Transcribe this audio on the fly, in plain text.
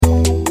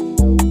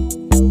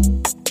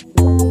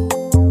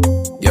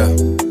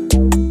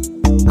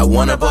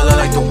wanna ball it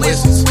like the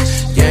Wizards.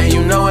 Yeah,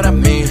 you know what I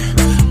mean.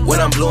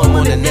 When I'm blue, I'm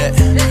on the net.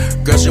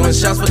 Girl, shooting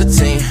shots for the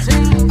team.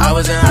 I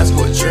was in high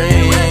school with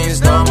dreams.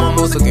 Now I'm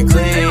almost looking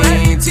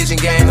clean. Teaching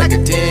game like a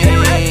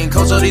dean.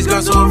 Coach all these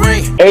girls to a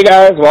ring. Hey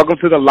guys, welcome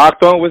to the Locked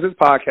On Wizards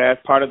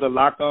podcast, part of the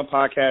Locked On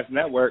Podcast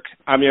Network.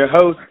 I'm your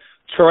host,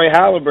 Troy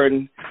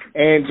Halliburton,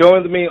 and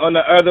joins me on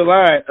the other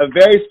line, a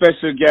very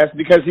special guest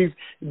because he's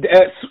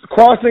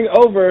crossing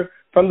over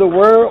from the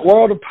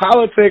world of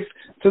politics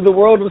to the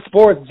world of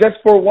sports just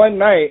for one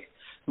night.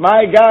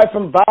 My guy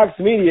from Vox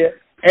Media,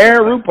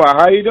 Aaron Rupar.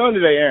 How are you doing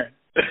today, Aaron?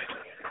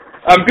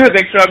 I'm good.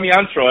 Thanks for having me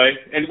on, Troy.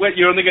 And what,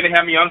 you're only going to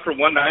have me on for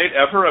one night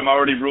ever? I'm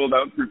already ruled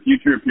out for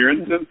future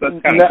appearances?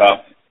 That's kind of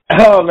tough.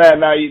 Oh,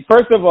 man. Now,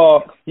 first of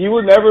all, you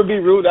will never be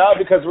ruled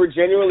out because we're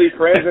genuinely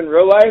friends in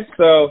real life.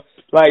 So,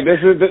 like,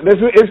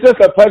 it's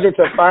just a pleasure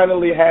to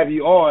finally have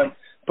you on.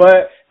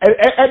 But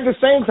at the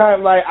same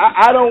time, like,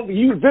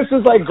 this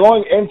is like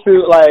going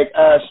into like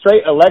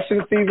straight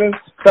election season.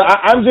 So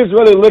I'm just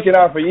really looking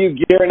out for you,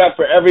 gearing up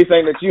for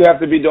everything that you have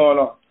to be doing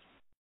on.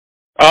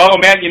 Oh,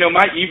 man,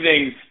 my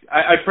evenings,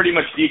 I pretty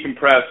much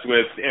decompress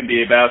with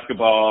NBA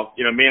basketball,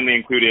 mainly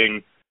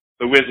including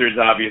the Wizards,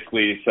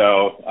 obviously.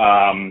 So,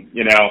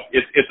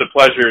 it's a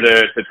pleasure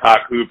to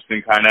talk hoops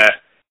and kind of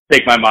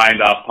take my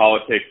mind off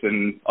politics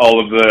and all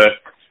of the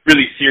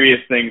really serious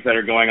things that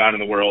are going on in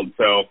the world.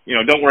 So,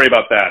 don't worry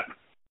about that.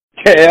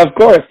 Yeah, of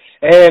course.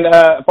 And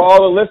for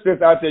all the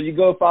listeners out there, you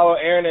go follow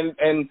Aaron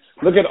and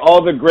look at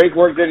all the great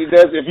work that he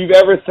does. If you've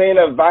ever seen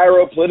a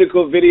viral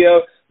political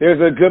video,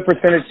 there's a good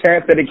percentage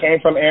chance that it came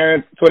from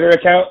Aaron's Twitter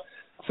account.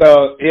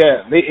 So,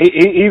 yeah,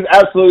 he's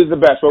absolutely the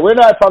best. But we're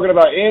not talking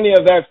about any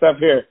of that stuff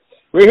here.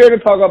 We're here to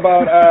talk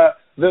about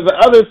the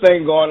other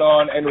thing going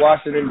on in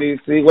Washington,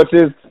 D.C., which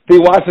is the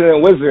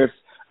Washington Wizards.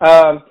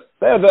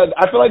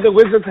 I feel like the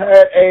Wizards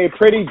had a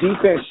pretty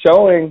decent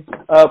showing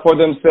for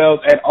themselves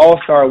at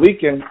All-Star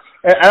Weekend.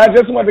 And I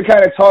just wanted to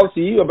kind of talk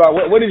to you about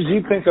what did you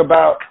think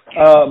about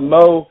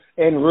Mo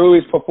and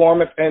Rui's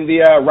performance in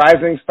the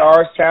Rising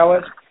Stars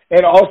Challenge,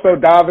 and also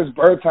Davis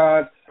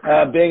Bertans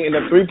being in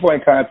the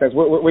three-point contest.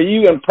 Were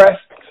you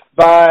impressed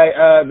by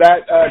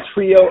that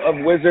trio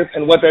of Wizards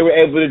and what they were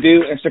able to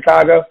do in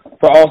Chicago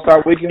for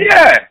All-Star Weekend?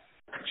 Yeah,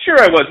 sure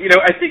I was.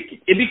 I think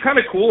it'd be kind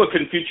of cool if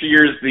in future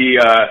years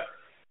the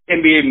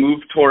NBA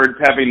moved towards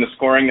having the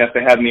scoring that they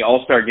had in the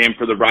All-Star game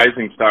for the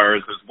Rising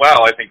Stars as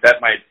well. I think that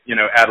might,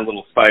 add a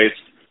little spice.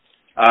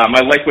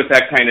 I like what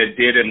that kind of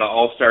did in the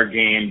All-Star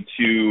game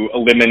to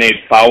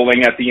eliminate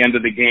fouling at the end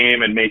of the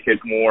game and make it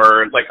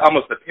more like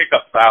almost a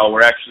pickup foul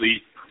where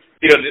actually,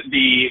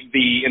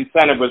 the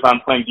incentive was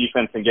on playing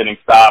defense and getting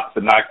stops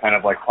and not kind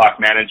of like clock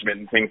management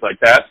and things like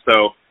that.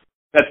 So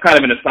that's kind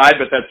of an aside,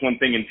 but that's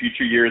one thing in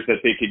future years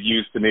that they could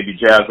use to maybe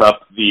jazz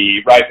up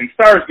the Rising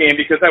Stars game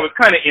because I was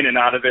kind of in and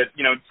out of it.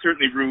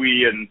 Certainly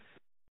Rui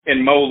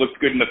and Mo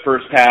looked good in the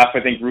first half.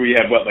 I think Rui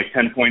had,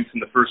 10 points in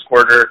the first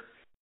quarter.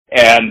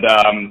 And,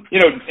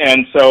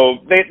 and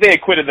so they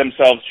acquitted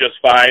themselves just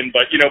fine.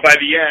 But, by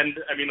the end,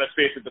 let's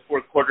face it, the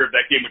fourth quarter of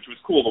that game, which was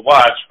cool to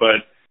watch,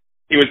 but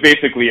it was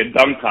basically a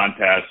dunk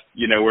contest,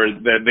 where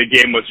the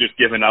game was just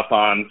given up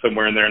on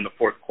somewhere in there in the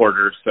fourth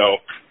quarter.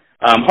 So,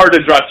 hard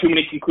to draw too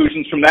many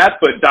conclusions from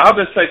that, but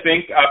Davis, I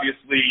think,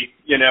 obviously,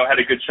 had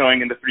a good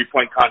showing in the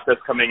three-point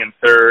contest coming in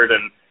third.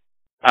 And,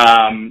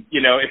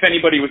 if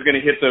anybody was going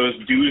to hit those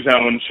do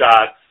zone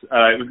shots,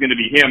 it was going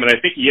to be him. And I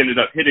think he ended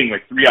up hitting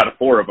 3 out of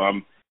 4 of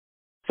them.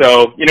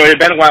 So, it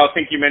had been a while. I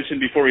think you mentioned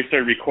before we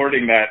started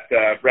recording that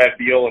Brad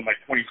Beal in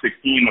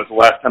 2016 was the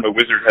last time a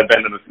Wizard had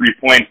been in the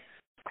three-point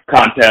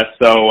contest.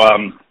 So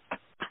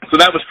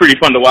that was pretty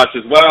fun to watch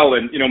as well.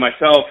 And,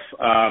 myself,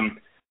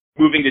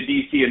 moving to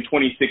DC in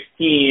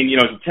 2016,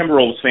 as a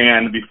Timberwolves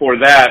fan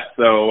before that.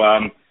 So,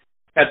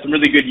 had some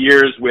really good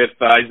years with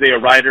Isaiah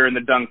Ryder in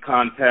the dunk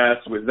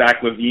contest, with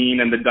Zach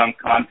LaVine in the dunk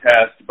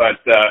contest.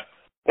 But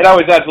it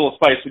always adds a little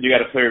spice when you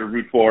got a player to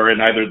root for in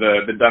either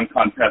the dunk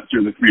contest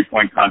or the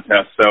three-point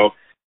contest. So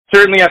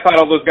certainly I thought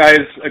all those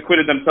guys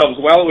acquitted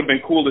themselves well. It would have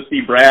been cool to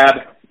see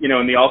Brad, in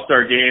the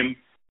All-Star game.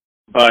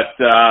 But,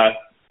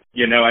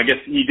 I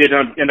guess he did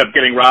end up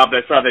getting robbed.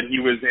 I saw that he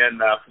was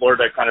in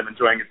Florida kind of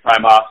enjoying his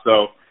time off.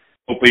 So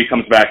hopefully he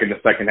comes back in the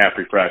second half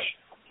refreshed.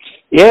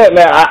 Yeah,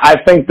 man, I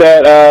think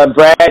that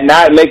Brad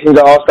not making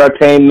the All-Star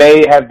team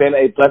may have been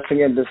a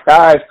blessing in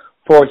disguise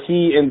for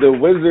he and the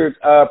Wizards'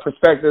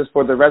 perspectives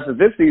for the rest of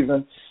this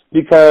season,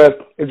 because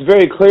it's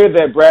very clear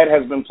that Brad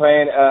has been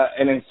playing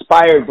an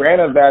inspired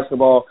brand of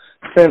basketball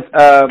since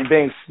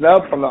being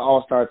snubbed from the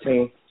All-Star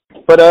team.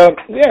 But,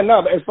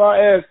 as far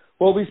as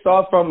what we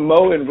saw from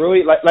Mo and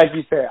Rui, like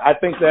you said, I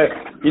think that,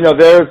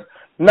 there's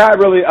not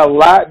really a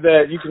lot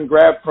that you can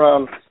grab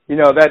from,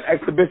 that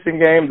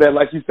exhibition game that,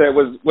 like you said,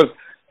 was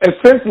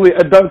essentially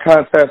a dunk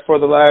contest for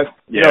the last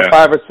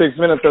 5 or 6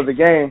 minutes of the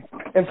game.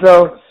 And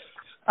so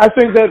I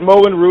think that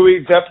Mo and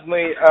Rui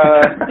definitely,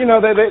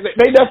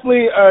 they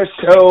definitely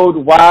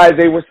showed why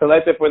they were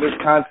selected for this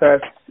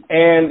contest.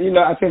 And,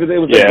 I think that it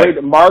was a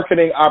great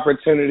marketing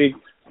opportunity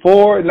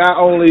for not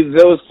only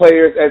those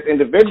players as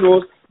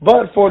individuals,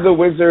 but for the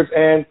Wizards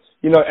and,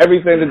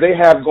 everything that they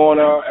have going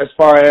on as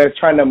far as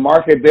trying to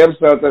market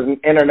themselves as an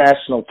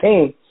international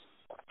team.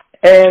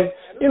 And,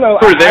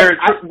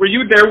 were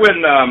you there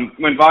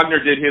when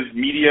Wagner did his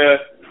media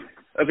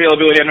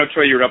availability? I know,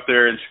 Troy, you were up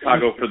there in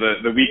Chicago for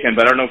the weekend,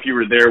 but I don't know if you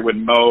were there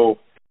when Mo,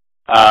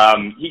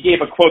 he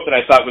gave a quote that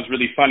I thought was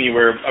really funny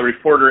where a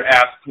reporter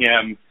asked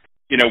him,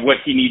 what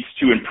he needs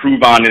to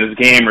improve on in his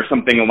game or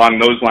something along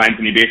those lines,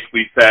 and he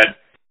basically said,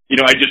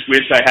 I just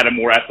wish I had a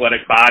more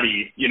athletic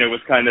body, was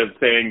kind of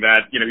saying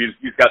that,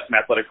 he's got some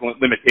athletic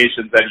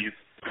limitations that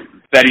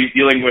he's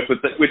dealing with,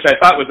 which I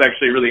thought was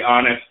actually really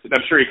honest. And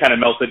I'm sure he kind of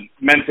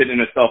meant it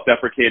in a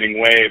self-deprecating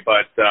way,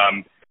 but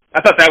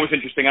I thought that was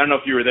interesting. I don't know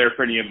if you were there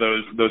for any of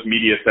those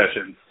media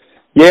sessions.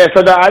 Yeah,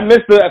 so I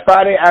missed the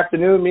Friday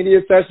afternoon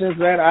media sessions,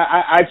 man.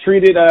 I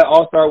treated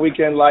All-Star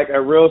Weekend like a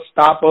real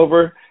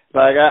stopover.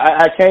 Like,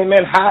 I came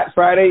in hot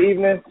Friday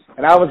evening,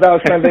 and I was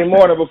out Sunday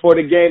morning before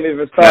the game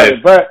even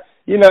started. Nice. But,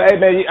 hey,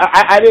 man,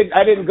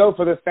 I didn't go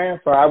for the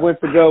standstill. I went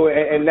to go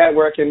and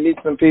network and meet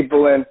some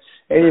people and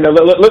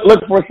look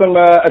for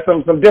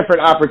some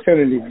different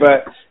opportunities.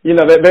 But,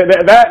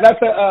 that's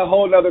a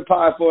whole other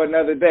pod for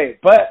another day.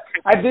 But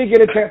I did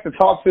get a chance to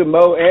talk to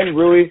Mo and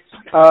Rui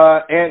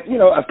and,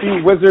 a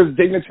few Wizards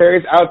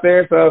dignitaries out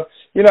there. So,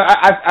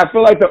 I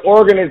feel like the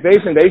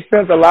organization, they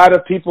sent a lot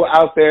of people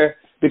out there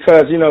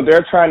because,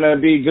 they're trying to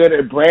be good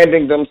at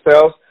branding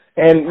themselves.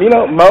 And,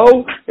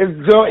 Mo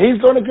he's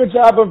doing a good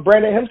job of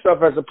branding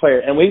himself as a player.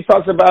 And when he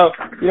talks about,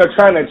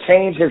 trying to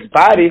change his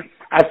body,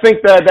 I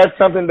think that's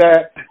something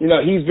that,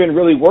 he's been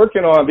really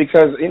working on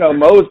because,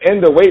 Mo's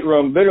in the weight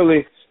room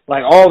literally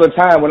like all the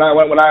time. When I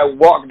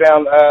walk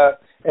down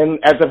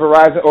at the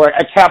Verizon or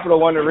at Capital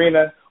One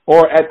Arena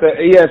or at the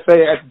ESA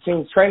at the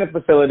team's training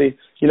facility,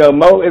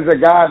 Mo is a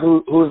guy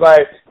who's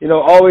like,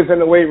 always in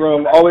the weight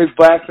room, always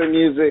blasting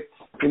music,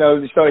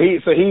 so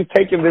he's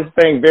taking this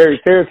thing very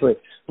seriously.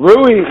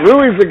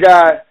 Rui's the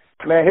guy,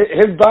 man,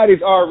 his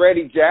body's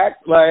already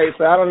jacked, like,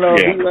 so I don't know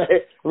if he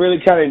really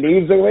kind of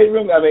needs the weight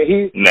room. I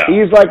mean,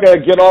 he's like a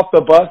get off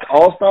the bus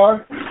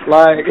all-star.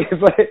 Like,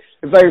 it's like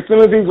as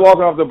soon as he's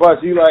walking off the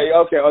bus, you like,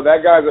 okay,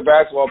 that guy's a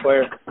basketball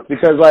player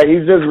because, like,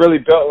 he's just really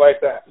built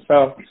like that.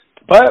 So,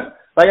 but,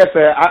 like I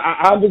said,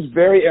 I was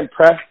very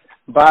impressed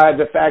by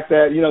the fact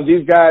that,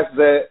 these guys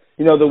that,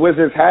 the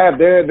Wizards have,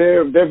 they're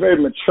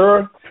very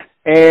mature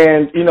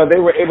and,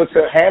 they were able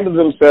to handle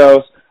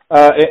themselves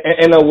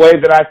in a way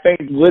that I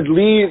think would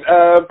lead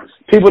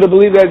people to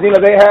believe that,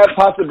 they have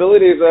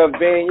possibilities of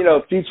being,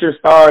 future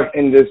stars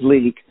in this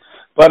league.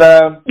 But,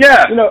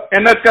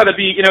 and that's got to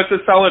be, it's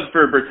a solid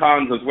for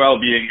Bertans as well,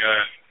 being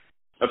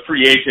a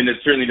free agent. It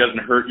certainly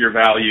doesn't hurt your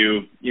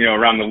value,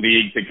 around the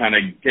league to kind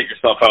of get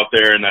yourself out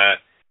there in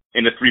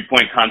a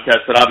three-point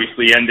contest that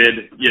obviously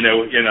ended, in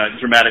a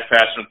dramatic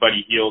fashion with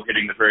Buddy Hield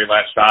hitting the very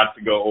last shot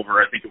to go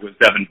over, I think it was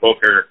Devin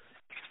Booker,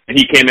 and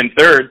he came in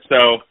third.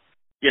 So,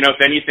 if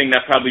anything,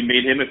 that probably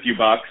made him a few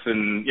bucks,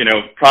 and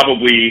it'll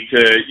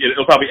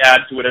probably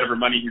add to whatever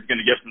money he's going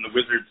to get from the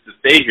Wizards to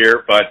stay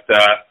here. But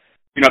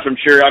I'm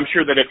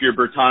sure that if you're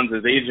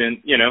Bertans'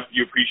 agent,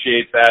 you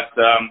appreciate that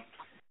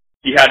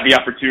he had the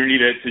opportunity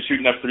to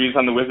shoot enough threes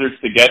on the Wizards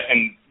to get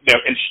and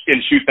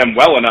shoot them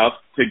well enough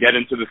to get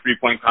into the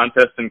 3-point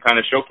contest and kind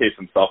of showcase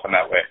himself in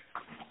that way.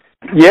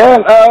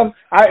 Yeah,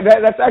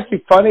 that's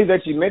actually funny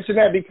that you mentioned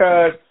that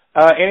because.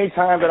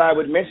 Anytime that I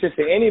would mention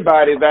to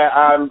anybody that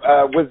I'm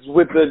was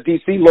with the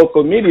DC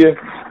local media,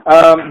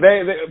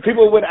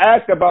 people would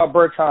ask about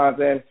Bertans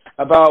and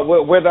about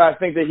whether I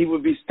think that he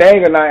would be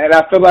staying or not. And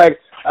I feel like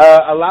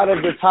a lot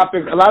of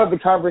the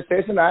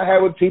conversation I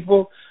had with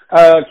people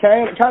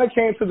came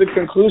to the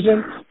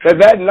conclusion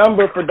that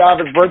number for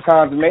Davis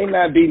Bertans may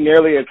not be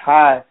nearly as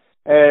high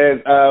as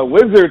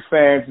Wizards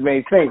fans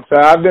may think. So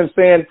I've been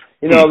seeing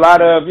a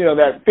lot of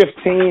that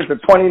 $15 to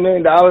 $20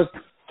 million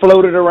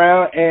floated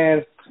around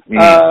and.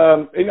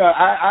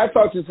 I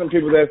talked to some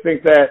people that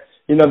think that,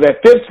 that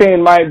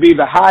 15 might be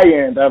the high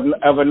end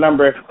of a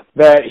number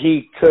that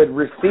he could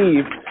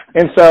receive.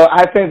 And so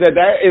I think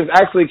that is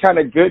actually kind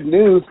of good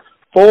news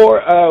for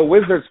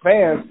Wizards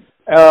fans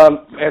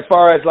as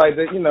far as like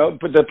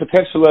the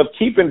potential of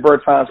keeping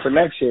Bertans for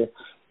next year.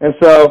 And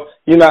so,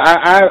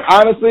 I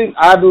honestly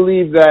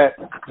believe that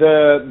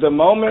the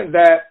moment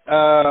that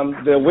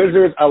the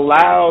Wizards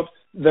allowed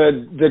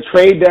the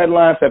trade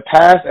deadline to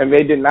pass and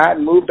they did not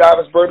move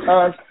Davis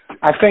Bertans,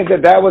 I think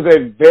that was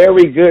a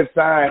very good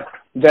sign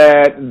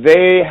that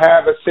they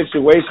have a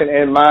situation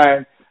in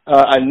mind,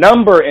 a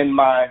number in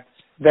mind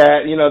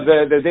that,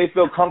 that they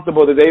feel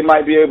comfortable that they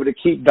might be able to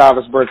keep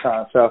Davis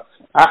Bertans. So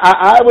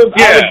I would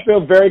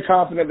feel very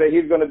confident that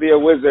he's going to be a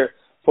Wizard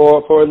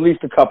for at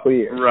least a couple of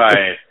years.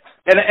 Right.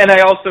 And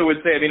I also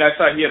would say, I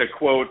saw he had a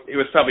quote, it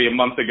was probably a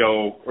month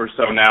ago or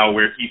so now,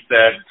 where he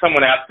said,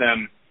 someone asked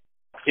him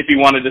if he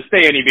wanted to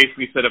stay, and he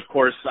basically said, of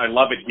course, I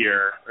love it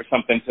here, or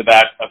something to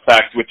that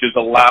effect, which is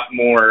a lot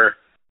more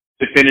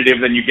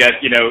definitive than you get.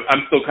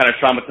 I'm still kind of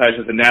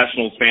traumatized as a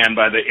Nationals fan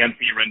by the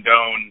Anthony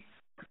Rendon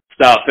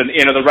stuff. And,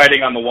 the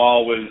writing on the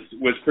wall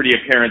was pretty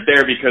apparent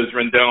there because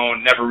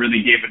Rendon never really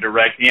gave a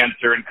direct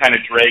answer and kind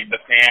of dragged the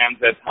fans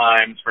at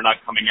times for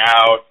not coming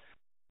out,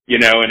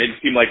 and it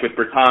seemed like with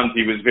Bertans,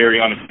 he was very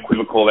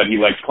unequivocal that he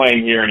likes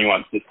playing here and he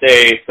wants to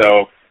stay.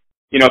 So,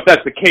 if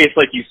that's the case,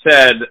 like you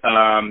said,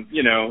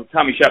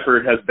 Tommy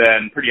Shepard has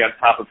been pretty on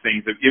top of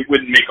things. It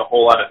wouldn't make a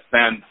whole lot of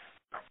sense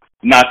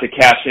not to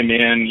cash him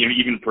in,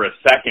 even for a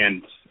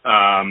second,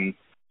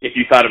 if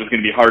you thought it was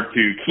going to be hard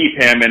to keep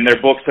him. And their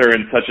books are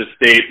in such a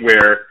state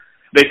where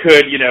they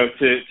could,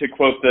 to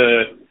quote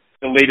the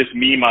latest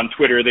meme on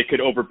Twitter, they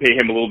could overpay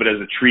him a little bit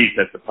as a treat,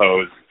 I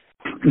suppose.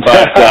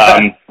 But,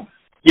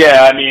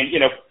 yeah, I mean,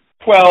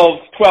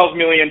 12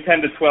 million,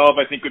 10 to 12,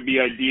 I think would be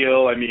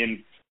ideal. I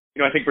mean,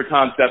 I think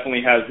Bertans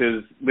definitely has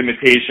his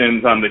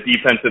limitations on the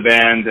defensive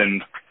end, and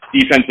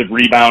defensive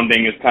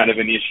rebounding is kind of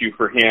an issue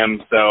for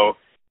him. So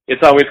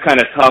it's always kind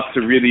of tough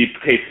to really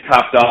pay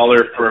top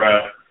dollar for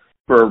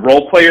a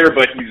role player,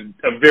 but he's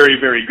a very,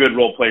 very good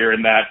role player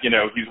in that,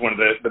 he's one of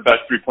the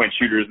best three-point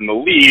shooters in the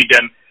league.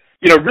 And,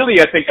 really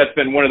I think that's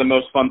been one of the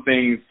most fun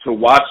things to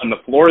watch on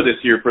the floor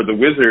this year for the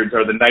Wizards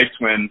are the nights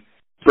when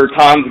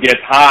Bertans gets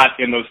hot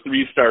and those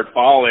threes start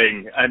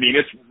falling. I mean,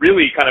 it's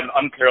really kind of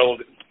an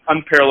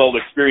unparalleled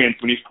experience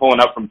when he's pulling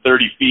up from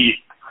 30 feet.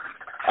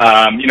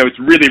 It's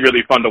really,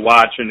 really fun to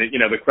watch, and,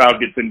 the crowd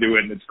gets into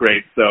it, and it's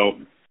great. So,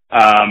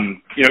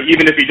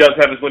 even if he does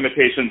have his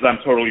limitations,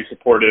 I'm totally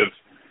supportive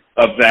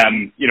of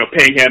them,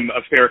 paying him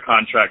a fair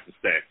contract to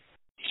stay.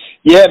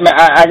 Yeah, man,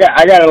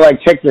 I gotta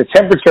check the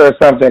temperature or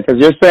something because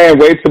you're saying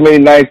way too many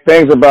nice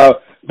things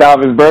about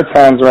Davis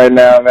Bertans right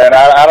now, man.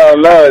 I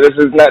don't know. This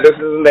isn't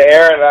the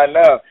Aaron I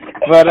know.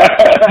 But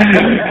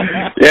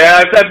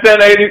yeah, I've said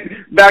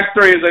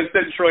backstory is I've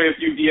sent Troy a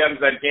few DMs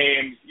at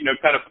games,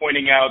 kind of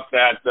pointing out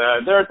that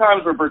there are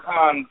times where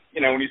Bertans,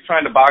 when he's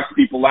trying to box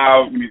people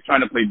out, when he's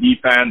trying to play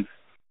defense.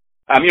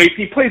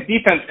 He plays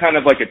defense kind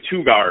of like a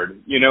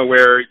two-guard,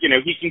 where,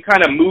 he can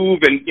kind of move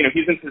and,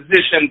 he's in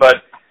position,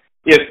 but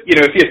if he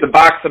has to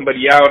box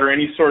somebody out or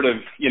any sort of,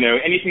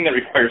 anything that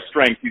requires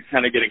strength, he's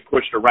kind of getting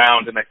pushed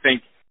around. And I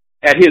think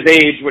at his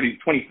age,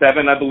 he's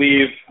 27, I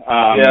believe,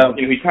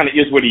 he kind of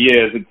is what he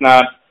is. It's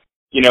not,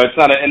 it's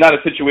not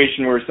a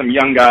situation where some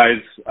young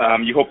guys,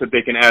 you hope that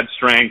they can add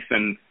strength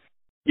and,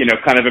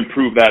 kind of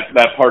improve that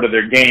part of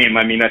their game.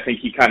 I mean, I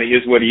think he kind of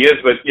is what he is,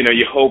 but,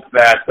 you hope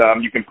that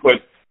you can put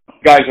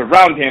guys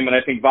around him, and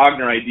I think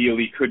Wagner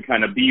ideally could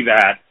kind of be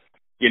that.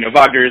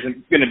 Wagner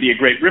isn't going to be a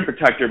great rim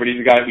protector, but he's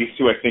a guy at least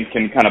who I think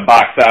can kind of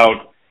box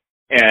out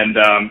and,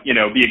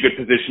 be a good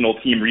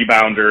positional team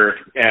rebounder.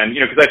 And,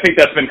 because I think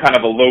that's been kind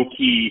of a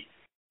low-key,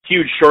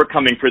 huge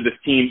shortcoming for this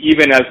team,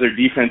 even as their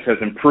defense has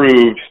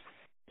improved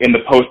in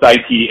the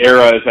post-IT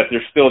era, is that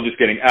they're still just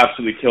getting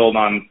absolutely killed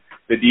on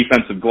the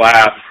defensive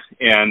glass.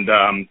 And,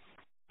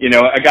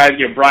 a guy,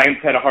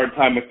 Bryant's had a hard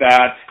time with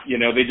that.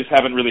 They just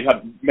haven't really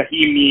had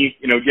Mahinmi,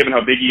 given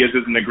how big he is,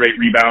 isn't a great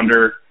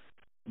rebounder.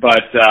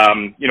 But,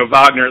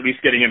 Wagner at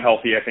least getting him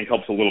healthy, I think,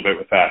 helps a little bit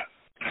with that.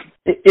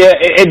 Yeah,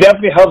 it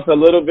definitely helps a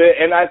little bit.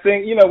 And I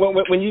think,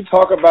 when you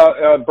talk about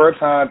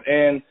Bertans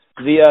and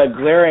the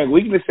glaring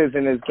weaknesses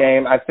in his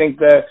game, I think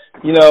that,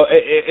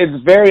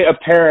 it's very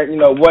apparent,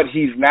 what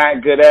he's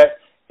not good at.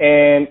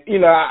 And,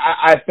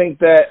 I think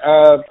that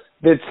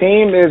the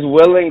team is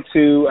willing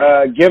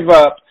to give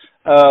up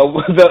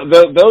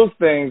those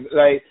things,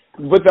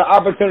 with the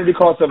opportunity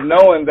cost of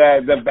knowing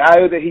that the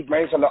value that he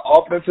brings on the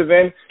offensive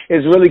end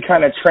is really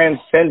kind of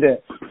transcendent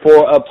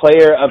for a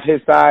player of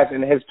his size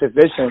and his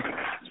position.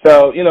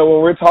 So,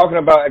 when we're talking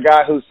about a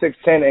guy who's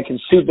 6'10" and can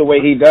shoot the way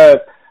he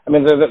does, I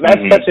mean,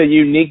 that's such a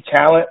unique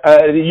talent,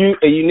 a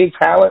unique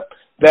talent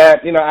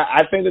that,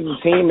 I think that the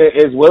team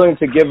is willing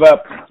to give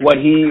up what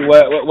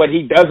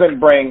he doesn't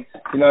bring,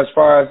 as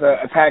far as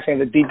attacking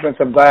the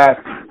defensive glass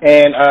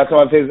and some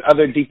of his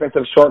other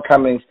defensive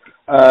shortcomings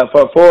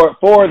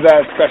for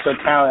that special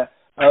talent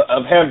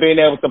of him being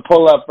able to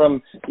pull up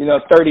from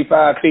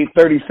 35 feet,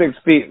 36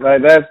 feet.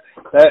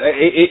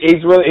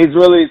 He's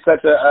really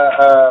such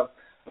a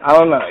I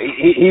don't know.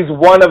 He's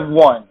one of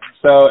one.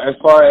 So as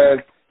far as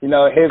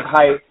his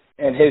height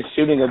and his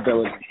shooting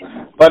ability.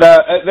 But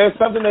there's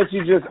something that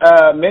you just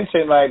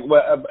mentioned,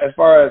 as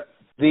far as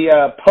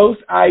the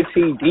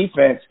post-IT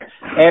defense,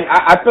 and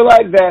I feel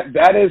like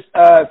that is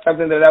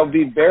something that would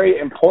be very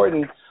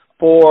important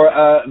for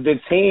the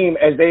team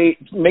as they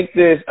make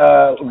this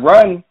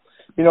run,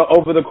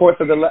 over the course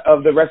of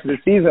the rest of the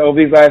season, over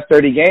these last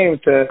 30 games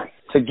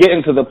to get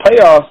into the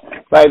playoffs.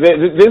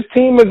 This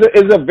team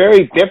is a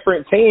very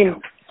different team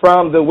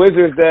from the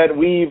Wizards that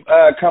we've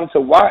come to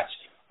watch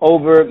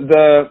over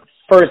the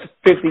first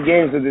 50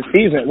 games of the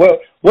season.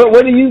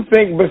 What do you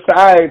think,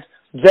 besides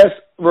just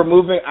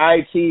removing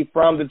IT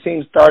from the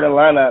team's starting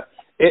lineup,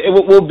 it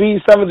will be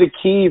some of the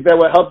keys that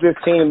will help this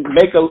team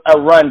make a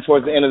run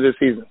towards the end of the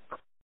season?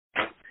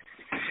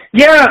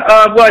 Yeah,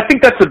 well, I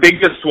think that's the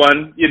biggest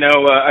one.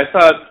 I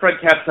saw Fred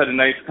Katz had a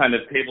nice kind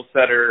of table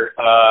setter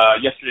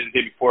yesterday and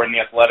the day before in The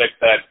Athletic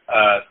that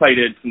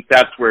cited some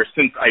stats where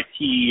since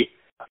IT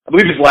I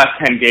believe his last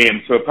 10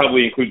 games, so it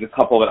probably includes a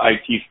couple that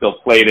IT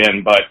still played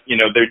in, but,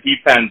 their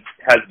defense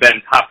has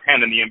been top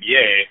 10 in the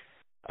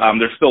NBA.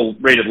 They're still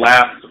rated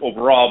last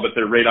overall, but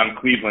they're right on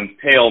Cleveland's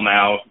tail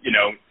now,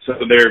 so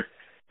they're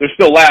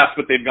still last,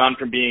 but they've gone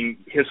from being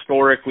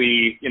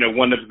historically,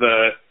 one of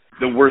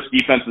the worst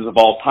defenses of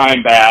all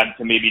time bad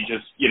to maybe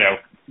just,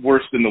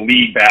 worst in the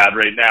league bad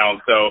right now.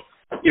 So,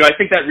 I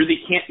think that really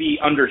can't be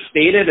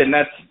understated, and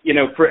that's,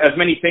 for as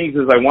many things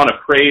as I want to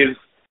praise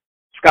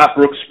Scott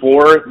Brooks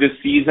for this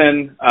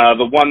season,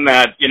 the one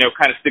that,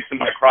 kind of sticks in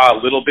my craw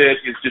a little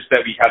bit is just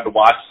that we had to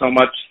watch so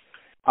much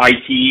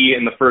IT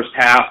in the first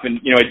half.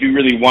 And, I do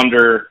really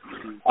wonder,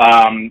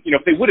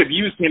 if they would have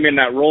used him in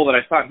that role that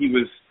I thought he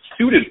was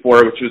suited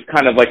for, which was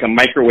kind of like a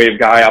microwave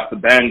guy off the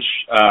bench,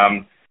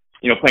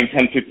 playing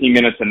 10, 15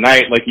 minutes a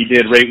night like he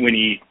did right when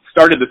he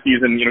started the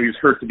season. He was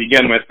hurt to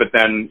begin with, but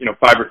then, 5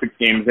 or 6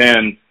 games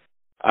in,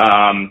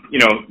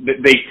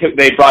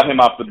 they brought him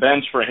off the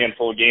bench for a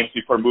handful of games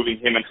before moving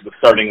him into the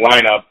starting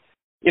lineup.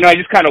 I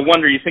just kind of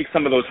wonder, you think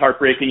some of those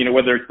heartbreaking,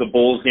 whether it's the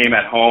Bulls game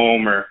at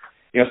home or,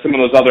 some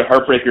of those other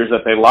heartbreakers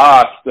that they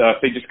lost,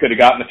 if they just could have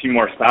gotten a few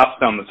more stops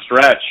down the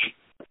stretch,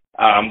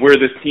 where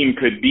this team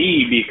could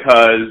be,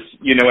 because,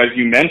 as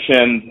you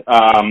mentioned,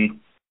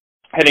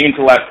 heading into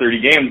the last 30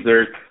 games,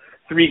 there's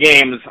 3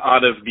 games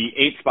out of the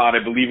 8 spot,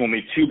 I believe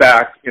only 2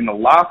 back in the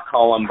loss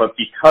column, but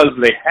because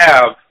they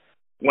have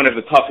one of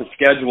the toughest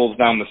schedules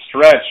down the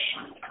stretch,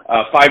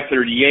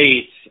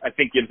 538, I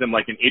think gives them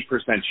like an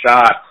 8%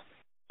 shot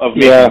of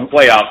making the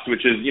playoffs,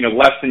 which is,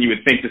 less than you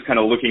would think just kind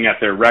of looking at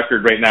their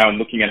record right now and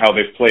looking at how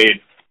they've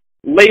played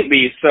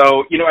lately.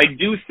 So, I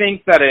do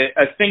think that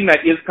a thing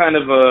that is kind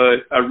of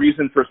a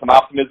reason for some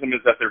optimism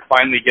is that they're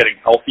finally getting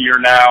healthier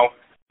now.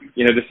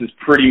 This is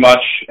pretty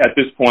much, at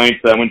this point,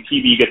 when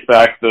TV gets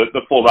back,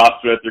 the full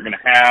roster that they're going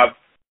to have.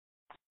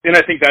 And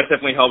I think that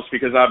definitely helps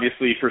because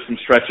obviously for some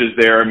stretches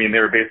there, they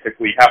were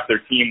basically half their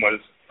team was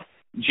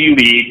G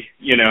League,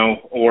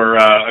 or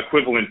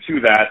equivalent to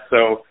that.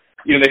 So,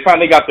 they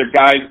finally got their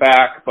guys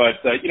back.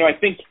 But, I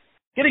think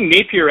getting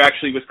Napier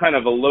actually was kind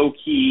of a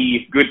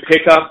low-key good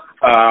pickup.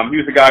 He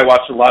was a guy I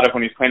watched a lot of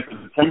when he was playing for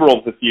the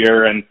Timberwolves this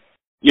year. And,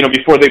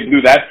 before they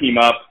blew that team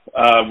up,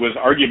 was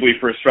arguably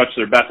for a stretch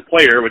their best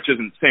player, which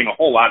isn't saying a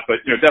whole lot,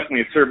 but,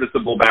 definitely a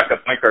serviceable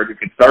backup point guard who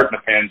could start in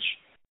a pinch.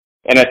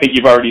 And I think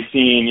you've already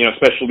seen,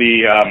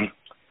 especially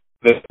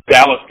the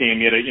Dallas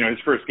game,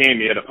 his first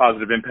game, he had a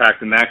positive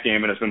impact in that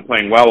game and has been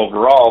playing well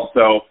overall.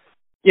 So,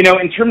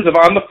 in terms of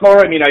on the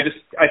floor,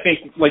 I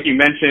think, like you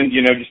mentioned,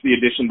 just the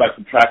addition by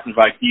subtraction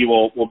of IT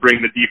will bring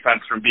the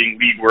defense from being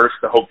league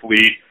worst to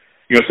hopefully,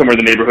 somewhere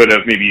in the neighborhood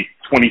of maybe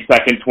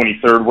 22nd,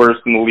 23rd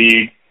worst in the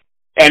league.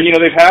 And,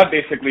 they've had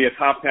basically a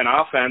top 10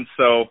 offense.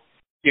 So,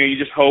 you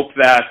just hope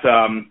that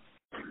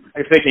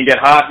if they can get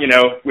hot,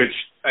 which,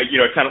 I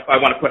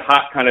want to put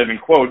hot kind of in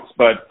quotes,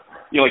 but,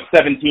 like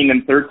 17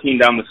 and 13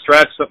 down the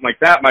stretch, something like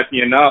that might be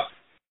enough,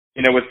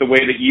 with the way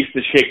the East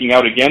is shaking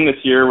out again this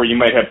year, where you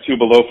might have 2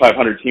 below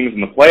 500 teams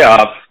in the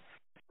playoffs.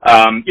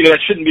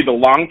 That shouldn't be the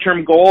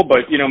long-term goal,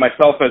 but,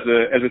 myself as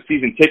a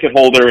season ticket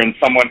holder and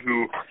someone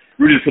who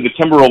rooted for the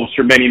Timberwolves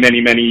for many,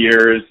 many, many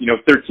years,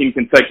 13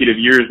 consecutive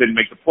years didn't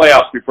make the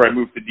playoffs before I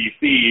moved to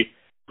D.C.,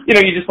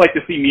 you just like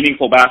to see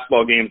meaningful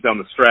basketball games down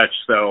the stretch.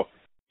 So,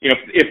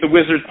 if the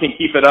Wizards can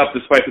keep it up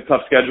despite the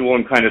tough schedule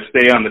and kind of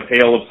stay on the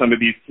tail of some of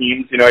these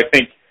teams, I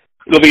think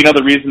it'll be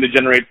another reason to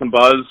generate some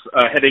buzz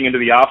heading into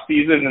the off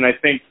season. And I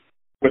think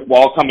with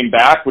Wall coming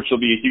back, which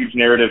will be a huge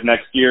narrative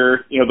next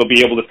year, they'll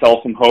be able to sell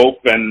some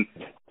hope and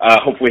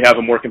hopefully have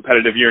a more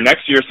competitive year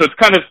next year. So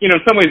it's kind of, in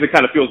some ways it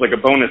kind of feels like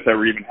a bonus that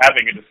we're even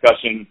having a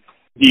discussion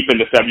deep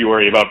into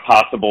February about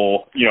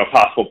possible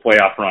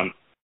playoff run.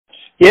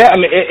 Yeah,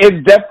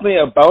 it's definitely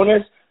a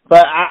bonus.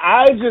 But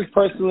I just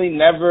personally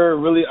never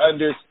really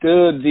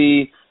understood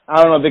the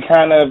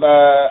kind of,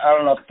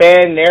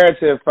 fan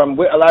narrative from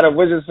a lot of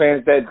Wizards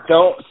fans that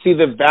don't see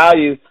the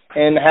value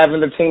in having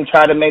the team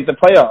try to make the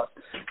playoffs.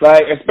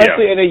 Like,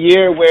 especially in a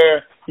year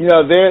where,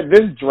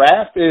 this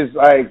draft is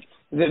like,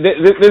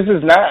 this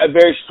is not a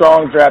very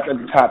strong draft at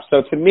the top.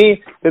 So to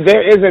me,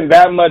 there isn't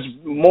that much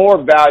more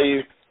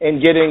value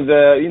in getting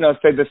the,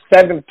 say the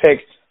 7th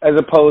pick as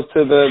opposed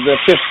to the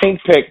 15th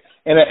pick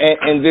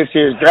in this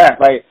year's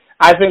draft. Like,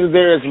 I think that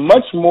there is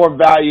much more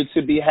value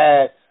to be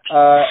had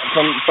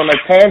from a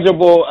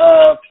tangible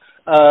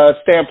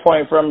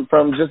standpoint,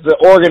 from just the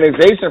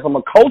organization, from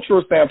a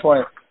cultural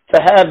standpoint,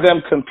 to have them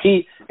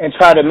compete and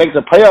try to make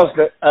the playoffs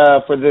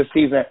for this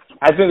season.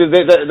 I think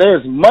that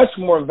there's much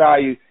more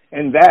value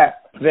in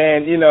that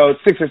than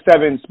 6 or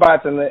 7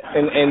 spots in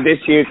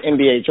this year's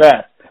NBA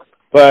draft.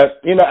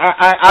 But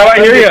I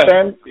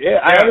understand.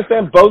 I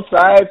understand both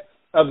sides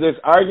of this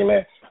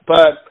argument.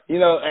 But,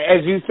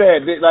 as you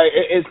said,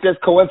 it's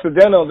just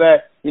coincidental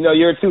that,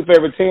 your 2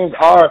 favorite teams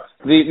are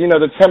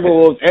the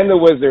Timberwolves and the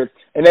Wizards.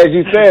 And as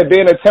you said,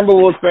 being a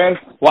Timberwolves fan,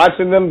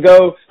 watching them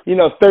go,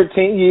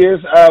 13 years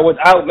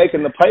without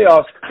making the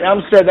playoffs,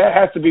 I'm sure that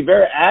has to be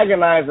very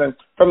agonizing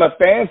from a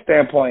fan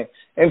standpoint.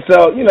 And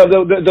so,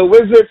 the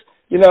Wizards,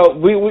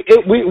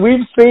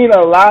 we've seen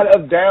a lot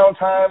of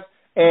downtime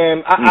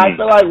And I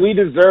feel like we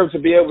deserve to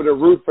be able to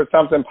root for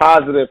something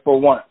positive for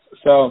once.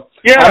 So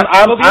yeah,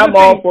 I'm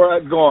all for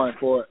it, going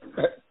for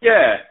it.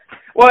 Yeah.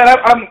 Well, and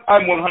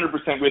I'm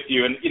 100% with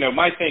you. And, you know,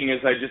 my thing is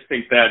I just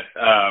think that,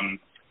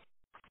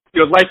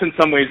 you know, life in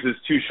some ways is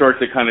too short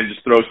to kind of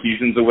just throw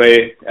seasons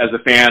away as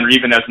a fan or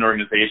even as an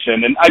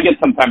organization. And I guess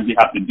sometimes you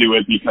have to do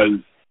it because,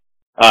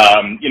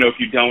 you know, if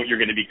you don't, you're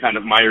going to be kind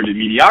of mired in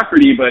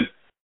mediocrity. But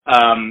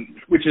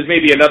which is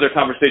maybe another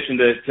conversation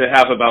to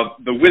have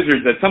about the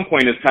Wizards at some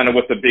point is kind of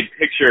what the big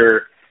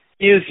picture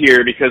is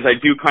here, because I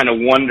do kind of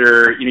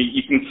wonder, you know,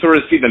 you can sort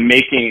of see the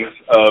makings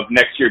of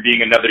next year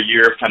being another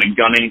year of kind of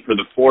gunning for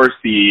the 4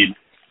 seed,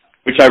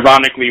 which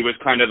ironically was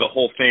kind of the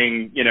whole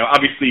thing. You know,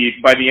 obviously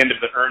by the end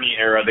of the Ernie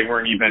era, they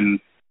weren't even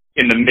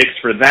in the mix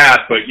for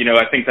that, but, you know,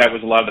 I think that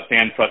was a lot of the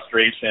fan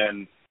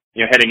frustration,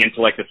 you know, heading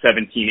into like the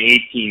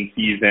 17-18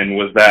 season,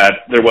 was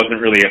that there wasn't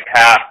really a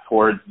path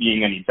towards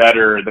being any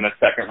better than a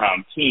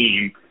second-round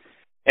team.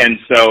 And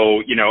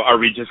so, you know, are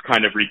we just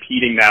kind of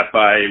repeating that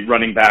by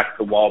running back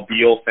the Wall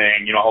Beal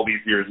thing, you know, all these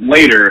years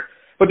later?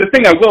 But the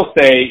thing I will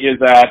say is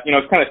that, you know,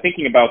 I was kind of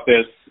thinking about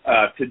this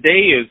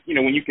today is, you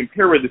know, when you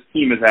compare where this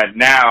team is at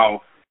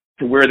now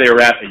to where they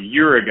were at a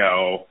year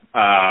ago,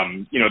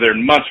 you know, they're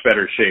in much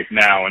better shape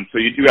now. And so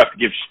you do have to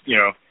give, you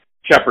know,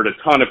 Shepard a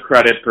ton of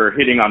credit for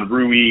hitting on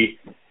Rui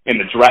in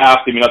the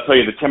draft. I mean, I'll tell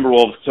you, the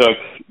Timberwolves took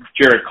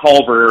Jared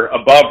Culver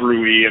above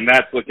Rui, and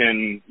that's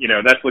looking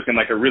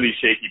like a really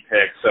shaky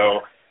pick. So,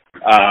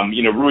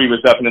 you know, Rui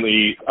was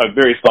definitely a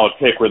very solid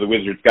pick where the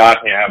Wizards got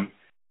him.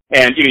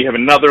 And, you know, you have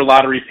another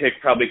lottery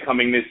pick probably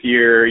coming this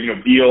year. You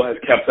know, Beal has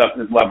kept up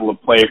his level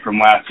of play from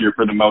last year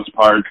for the most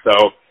part. So,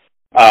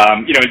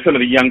 you know, and some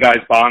of the young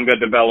guys, Bonga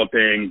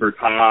developing,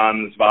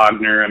 Bertans,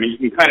 Wagner, I mean,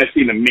 you can kind of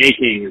see the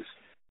makings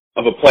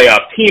of a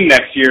playoff team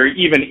next year,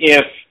 even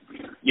if,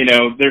 you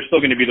know, there's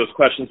still going to be those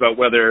questions about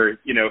whether,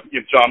 you know,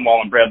 if John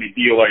Wall and Bradley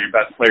Beal are your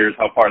best players,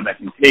 how far that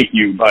can take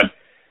you. But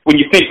when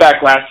you think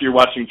back last year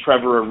watching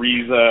Trevor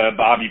Ariza,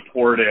 Bobby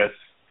Portis,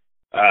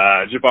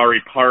 Jabari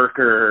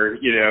Parker,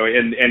 you know,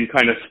 and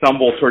kind of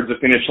stumble towards the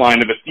finish line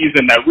of a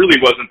season that really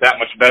wasn't that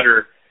much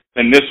better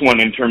than this one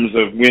in terms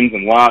of wins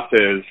and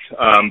losses,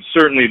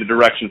 certainly the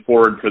direction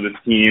forward for this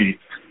team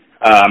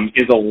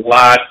is a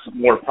lot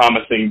more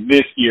promising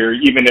this year,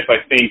 even if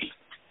I think,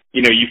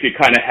 you know, you could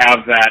kind of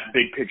have that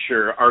big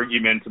picture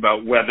argument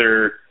about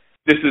whether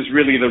this is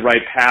really the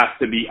right path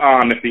to be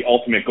on if the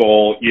ultimate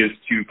goal is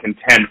to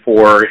contend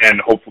for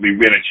and hopefully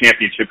win a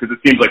championship, because it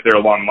seems like they're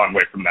a long, long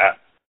way from that.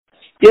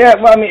 Yeah,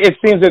 well, I mean, it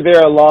seems that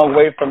they're a long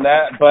way from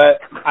that,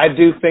 but I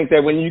do think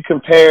that when you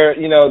compare,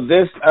 you know,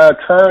 this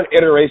current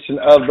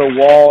iteration of the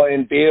Wall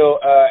and Beal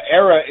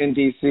era in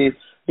DC,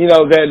 you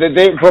know,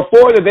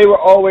 before that they were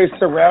always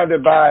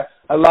surrounded by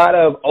a lot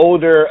of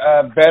older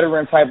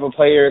veteran type of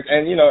players,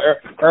 and, you know,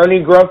 Ernie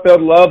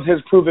Grunfeld loves his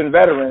proven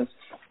veterans.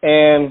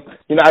 And,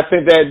 you know, I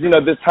think that, you know,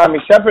 this Tommy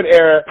Shepard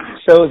era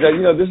shows that,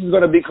 you know, this is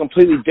going to be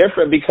completely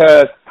different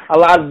because a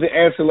lot of the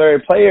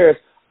ancillary players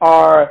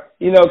are,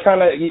 you know,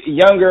 kind of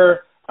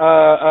younger,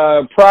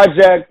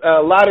 project,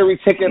 lottery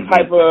ticket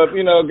type of,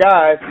 you know,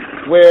 guys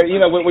where, you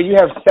know, when you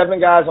have 7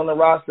 guys on the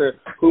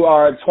roster who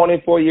are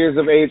 24 years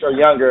of age or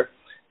younger.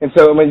 And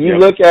so when you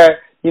look at,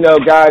 you know,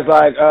 guys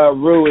like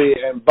Rui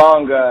and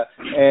Bonga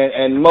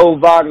and Mo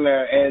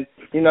Wagner and,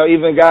 you know,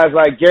 even guys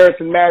like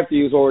Garrison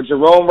Matthews or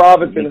Jerome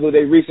Robinson, who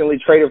they recently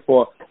traded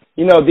for,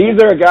 you know,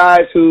 these are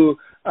guys who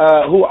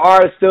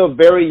are still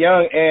very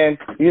young and,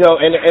 you know,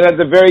 and at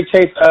the very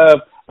case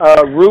of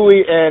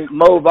Rui and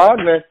Mo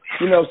Wagner,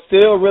 you know,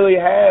 still really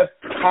have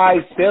high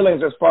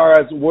ceilings as far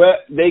as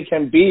what they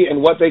can be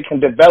and what they can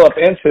develop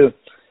into.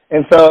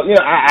 And so, you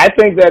know, I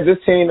think that this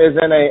team is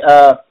in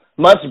a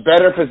much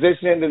better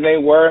position than they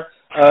were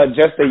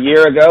just a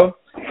year ago.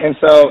 And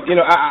so, you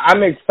know,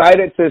 I'm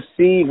excited to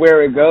see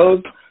where it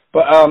goes.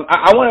 But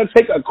I want to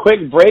take a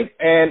quick break,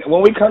 and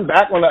when we come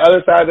back on the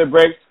other side of the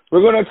break,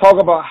 we're going to talk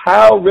about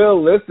how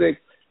realistic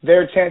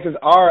their chances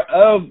are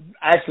of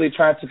actually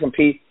trying to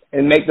compete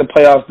and make the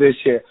playoffs this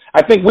year.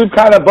 I think we've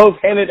kind of both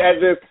hinted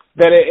at this,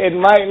 that it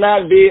might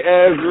not be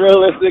as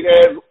realistic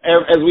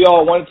as we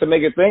all wanted to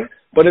make it think,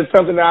 but it's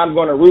something that I'm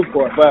going to root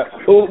for. But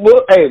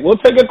we'll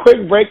take a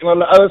quick break, and on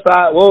the other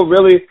side, we'll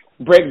really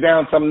break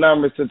down some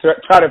numbers to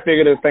try to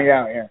figure this thing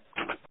out here.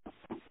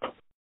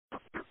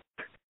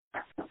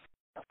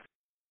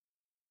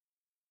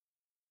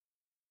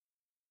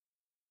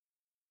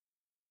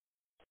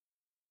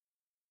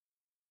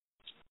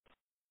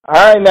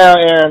 All right, now,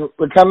 Aaron,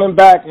 we're coming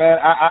back, man.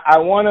 I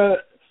want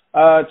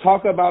to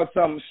talk about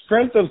some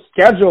strength of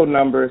schedule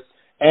numbers,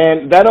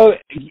 and that'll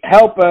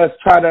help us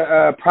try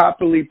to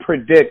properly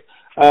predict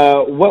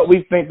what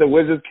we think the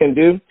Wizards can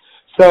do.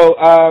 So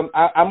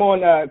I'm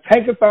on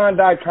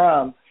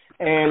Tankathon.com,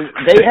 and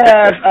they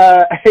have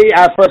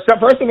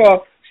first of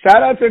all,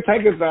 shout out to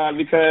Tankathon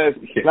because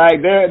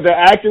like their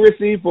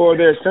accuracy for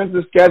their strength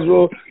of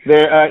schedule,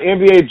 their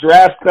NBA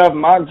draft stuff,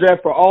 mock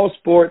draft for all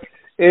sports.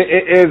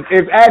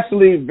 It's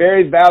actually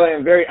very valid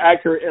and very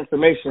accurate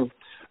information.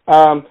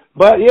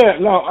 But, yeah,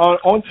 no,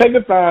 on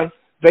Tankathon,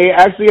 they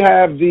actually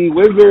have the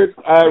Wizards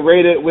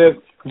rated with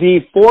the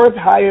fourth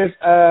highest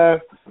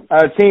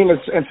team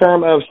in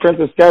terms of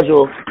strength of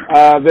schedule.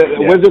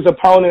 The Wizards'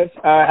 opponents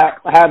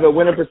have a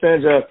winning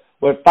percentage of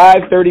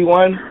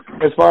 531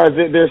 as far as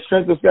their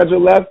strength of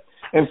schedule left,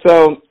 and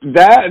so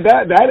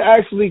that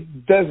actually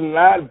does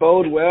not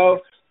bode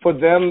well for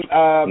them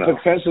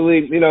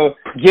potentially,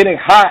 getting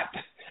hot,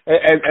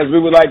 as we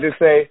would like to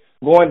say,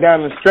 going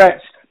down the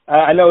stretch.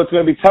 I know it's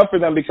going to be tough for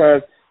them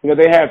because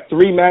they have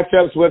 3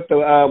 matchups with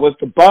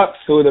the Bucks,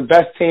 who are the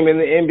best team in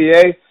the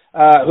NBA,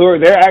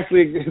 they're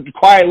actually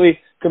quietly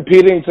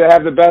competing to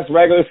have the best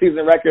regular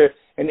season record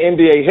in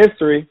NBA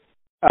history.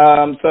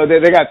 So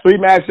they got 3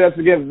 matchups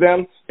against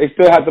them. They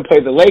still have to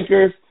play the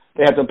Lakers.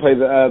 They have to play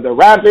the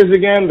Raptors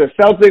again, the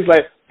Celtics.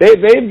 Like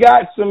they've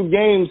got some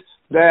games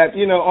that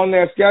on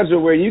their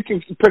schedule where you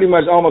can pretty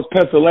much almost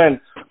pencil in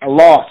a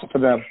loss for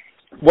them.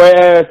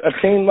 Whereas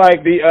a team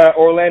like the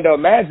Orlando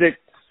Magic,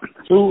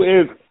 who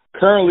is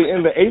currently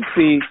in the 8th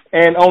seed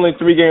and only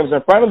 3 games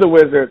in front of the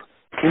Wizards,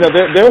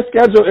 their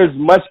schedule is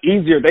much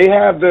easier. They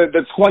have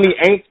the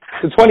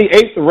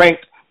 28th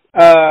ranked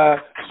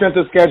strength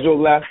of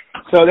schedule left.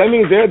 So that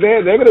means they're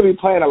going to be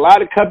playing a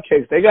lot of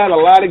cupcakes. They got a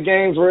lot of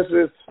games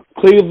versus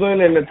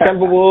Cleveland and the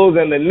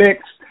Timberwolves and the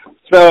Knicks.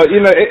 So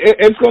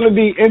it's going to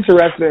be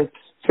interesting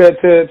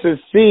to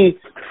see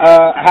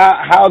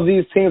how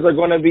these teams are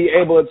going to be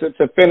able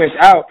to finish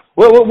out.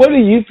 What do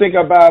you think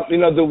about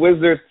the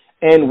Wizards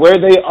and where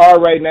they are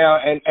right now,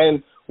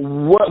 and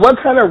what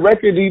kind of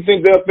record do you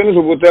think they'll finish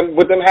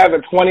with them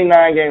having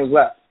 29 games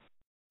left?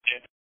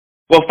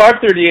 Well,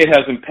 538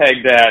 has them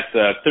pegged at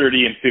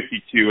 30 and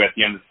 52 at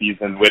the end of the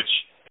season, which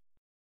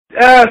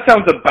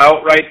sounds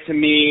about right to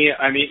me.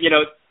 I mean,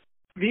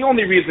 the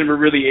only reason we're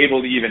really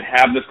able to even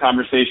have this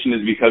conversation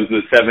is because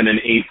the 7 and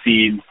 8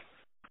 seeds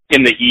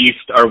in the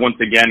East are once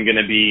again going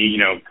to be,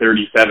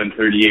 37,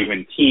 38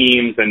 win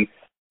teams, and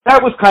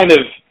that was kind of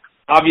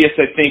obvious,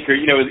 I think, or,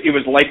 it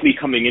was likely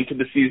coming into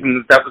the season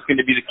that was going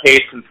to be the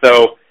case. And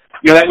so,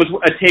 that was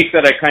a take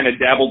that I kind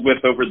of dabbled with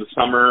over the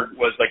summer,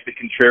 was like the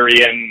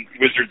contrarian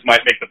Wizards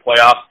might make the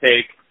playoffs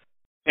take.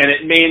 And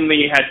it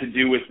mainly had to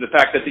do with the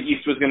fact that the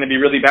East was going to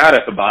be really bad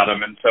at the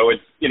bottom. And so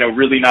it's,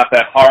 really not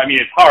that hard. I mean,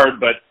 it's hard,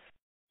 but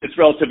it's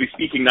relatively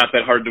speaking not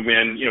that hard to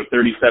win,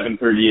 37,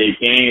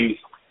 38 games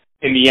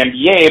in the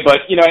NBA.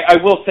 But,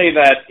 I will say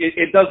that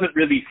it doesn't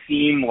really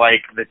seem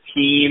like the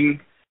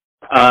team,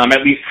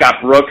 at least Scott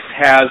Brooks,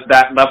 has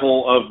that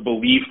level of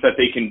belief that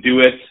they can do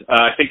it.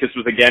 I think this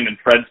was, again, in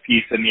Fred's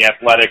piece in The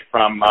Athletic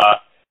from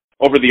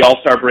over the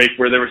All-Star break,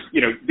 where there was,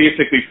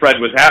 basically Fred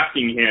was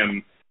asking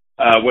him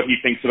what he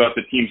thinks about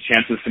the team's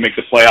chances to make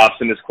the playoffs,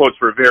 and his quotes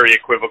were very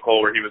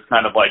equivocal, where he was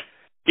kind of like,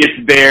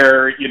 it's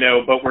there,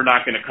 but we're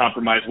not going to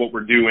compromise what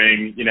we're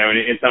doing, and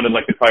it sounded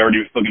like the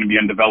priority was still going to be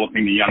on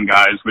developing the young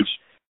guys, which,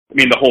 I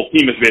mean, the whole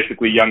team is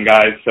basically young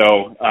guys,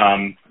 so,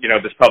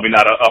 there's probably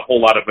not a whole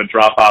lot of a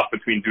drop-off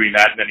between doing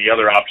that and any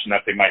other option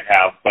that they might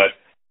have. But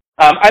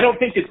I don't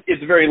think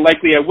it's very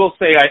likely. I will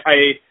say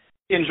I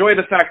enjoy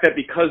the fact that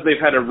because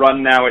they've had a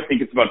run now, I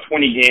think it's about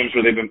 20 games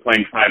where they've been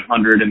playing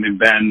 500, and they've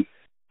been,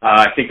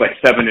 I think, like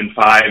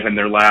 7-5 in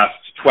their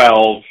last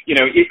 12.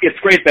 It's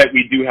great that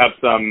we do have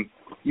some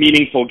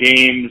meaningful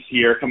games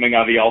here coming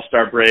out of the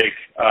All-Star break.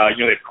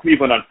 They have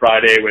Cleveland on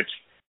Friday, which,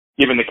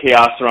 given the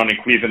chaos surrounding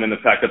Cleveland and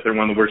the fact that they're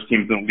one of the worst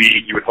teams in the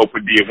league, you would hope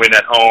would be a win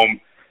at home.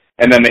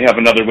 And then they have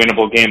another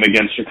winnable game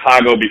against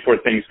Chicago before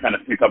things kind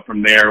of pick up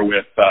from there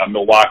with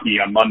Milwaukee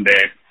on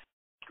Monday.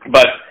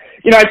 But,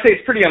 I'd say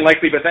it's pretty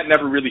unlikely, but that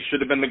never really should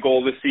have been the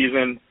goal this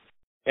season.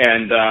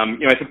 And,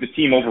 I think the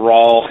team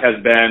overall has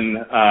been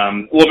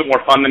a little bit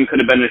more fun than could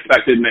have been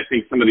expected. And I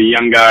think some of the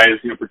young guys,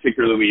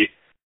 particularly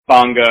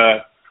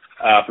Bonga,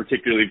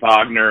 particularly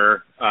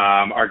Wagner,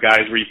 are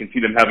guys where you can see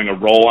them having a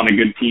role on a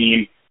good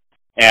team.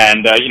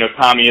 And,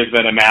 Tommy has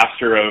been a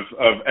master of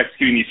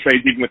executing these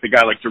trades, even with a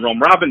guy like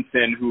Jerome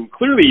Robinson, who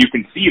clearly you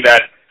can see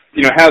that,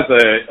 has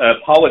a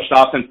polished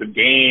offensive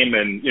game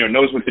and,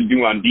 knows what to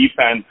do on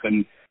defense.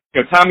 And,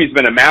 Tommy's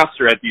been a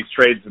master at these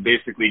trades of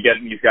basically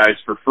getting these guys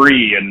for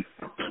free. And,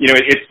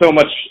 it's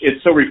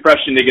so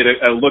refreshing to get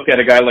a look at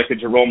a guy like a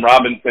Jerome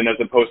Robinson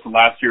as opposed to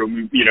last year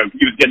when, he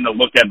was getting a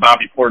look at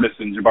Bobby Portis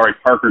and Jabari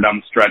Parker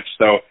down the stretch.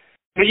 So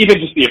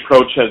even just the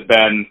approach has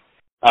been,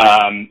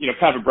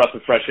 kind of a breath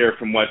of fresh air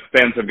from what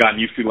fans have gotten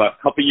used to the last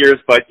couple of years.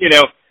 But,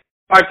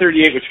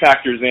 538, which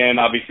factors in,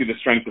 obviously, the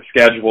strength of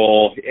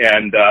schedule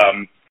and,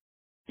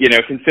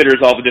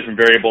 considers all the different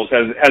variables,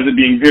 has it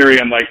being very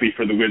unlikely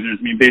for the Wizards.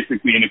 I mean,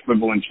 basically an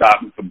equivalent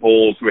shot with the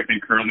Bulls, who I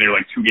think currently are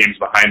like 2 games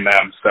behind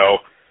them. So,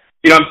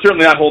 I'm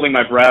certainly not holding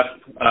my breath.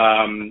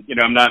 I'm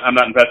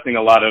not investing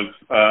a lot of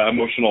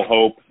emotional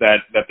hope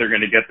that they're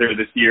going to get there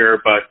this year.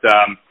 But,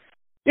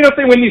 if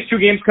they win these 2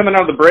 games coming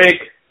out of the break,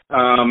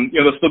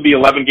 there'll still be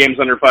 11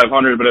 games under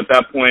 500, but at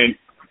that point,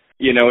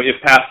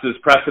 if past is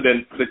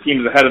precedent, the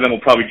teams ahead of them will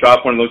probably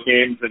drop one of those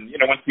games. And,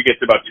 once you get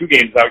to about 2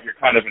 games out, you're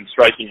kind of in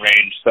striking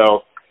range.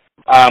 So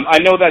I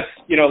know that's,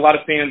 a lot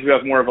of fans who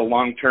have more of a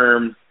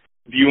long-term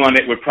view on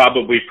it would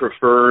probably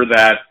prefer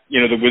that,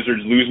 the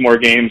Wizards lose more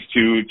games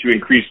to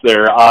increase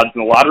their odds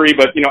in the lottery.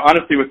 But,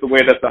 honestly, with the way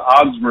that the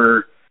odds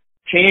were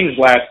changed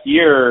last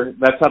year,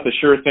 that's not the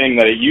sure thing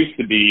that it used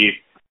to be.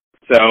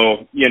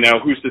 So,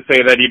 who's to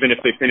say that even if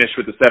they finish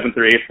with the 7th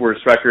or 8th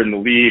worst record in the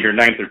league or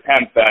 9th or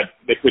 10th, that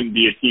they couldn't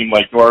be a team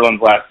like New Orleans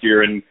last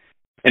year and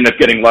end up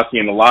getting lucky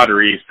in the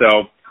lottery.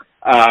 So,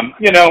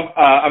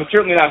 I'm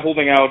certainly not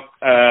holding out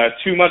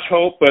too much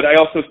hope, but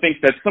I also think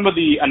that some of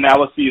the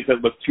analyses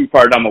that look too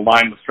far down the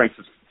line with strength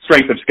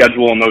of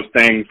schedule and those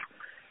things,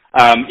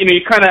 you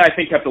kind of, I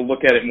think, have to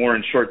look at it more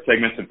in short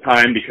segments of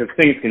time because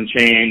things can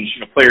change.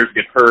 Players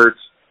get hurt.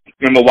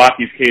 In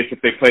Milwaukee's case, if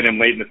they played him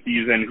late in the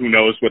season, who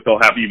knows what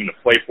they'll have even to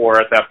play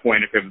for at that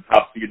point if they have the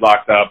top seed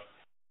locked up.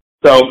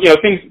 So,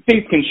 things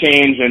can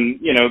change, and,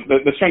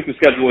 the strength of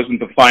schedule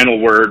isn't the final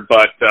word,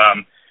 but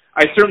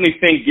I certainly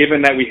think,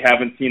 given that we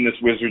haven't seen this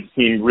Wizards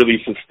team really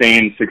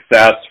sustain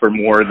success for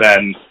more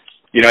than,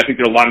 I think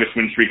their longest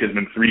win streak has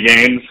been 3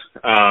 games.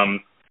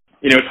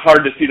 It's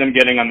hard to see them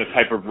getting on the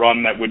type of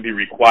run that would be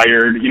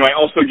required. I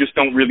also just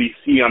don't really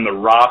see on the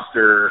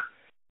roster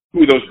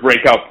who those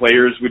breakout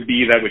players would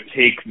be that would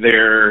take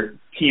their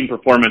team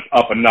performance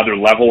up another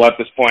level at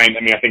this point.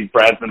 I think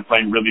Brad's been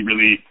playing really,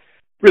 really,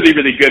 really,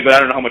 really good, but I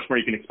don't know how much more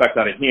you can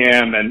expect out of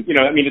him. And,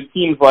 it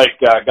seems like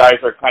guys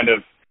are kind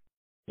of,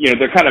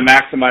 they're kind of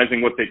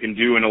maximizing what they can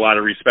do in a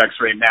lot of respects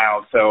right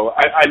now. So,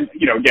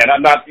 again,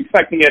 I'm not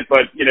expecting it,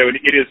 but,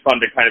 it is fun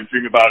to kind of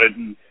dream about it.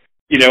 And,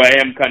 I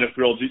am kind of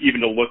thrilled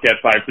even to look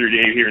at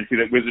 538 here and see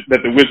that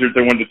the Wizards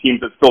are one of the teams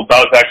that still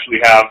does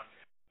actually have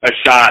a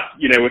shot,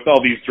 with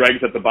all these dregs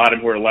at the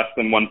bottom who are less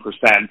than 1%.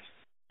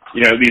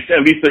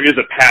 At least there is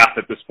a path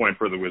at this point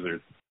for the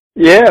Wizards.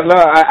 Yeah, no,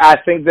 I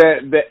think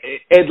that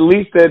at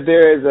least that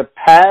there is a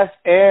path,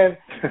 and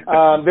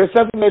there's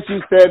something that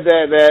you said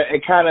that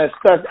it kind of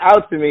stuck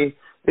out to me.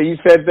 That you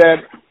said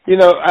that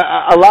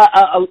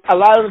a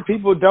lot of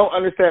people don't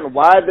understand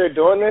why they're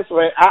doing this.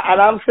 And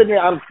I'm sitting here,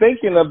 I'm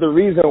thinking of the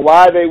reason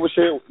why they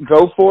should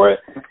go for it.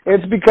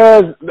 It's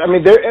because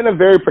they're in a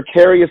very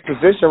precarious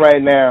position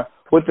right now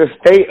with the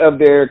state of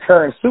their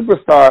current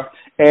superstar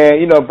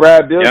and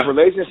Brad Beal's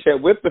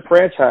relationship with the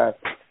franchise.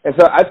 And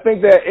so I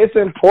think that it's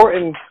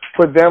important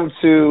for them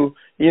to,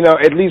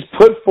 at least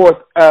put forth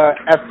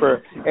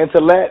effort and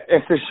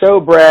to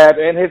show Brad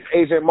and his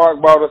agent Mark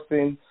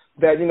Bartelstein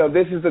that,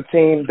 this is a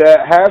team that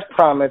has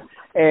promise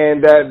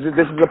and that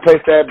this is a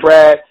place that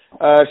Brad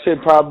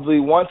should probably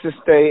want to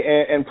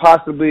stay and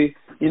possibly,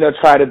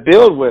 try to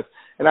build with.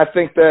 And I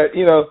think that,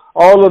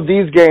 all of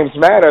these games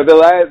matter.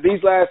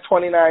 These last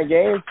 29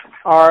 games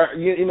are,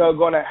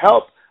 going to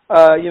help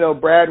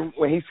Brad,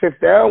 when he sits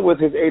down with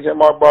his agent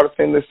Mark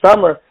Bartelstein this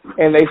summer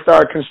and they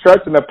start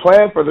constructing a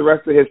plan for the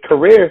rest of his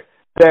career,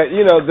 that,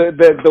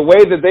 the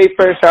way that they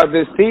finish out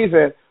this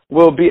season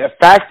will be a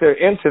factor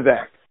into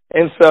that.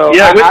 And so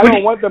I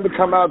don't want them to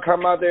come out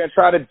there and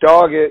try to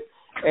dog it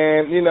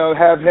and,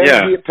 have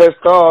him get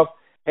pissed off.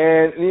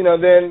 And,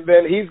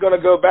 then he's going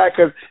to go back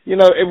because,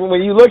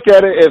 when you look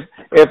at it,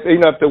 if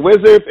the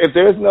Wizards, if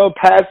there's no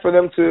path for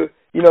them to,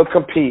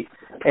 compete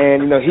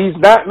and, he's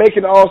not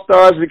making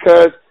All-Stars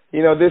because,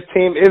 this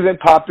team isn't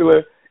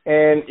popular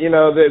and,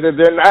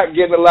 they're not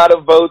getting a lot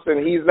of votes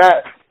and he's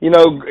not,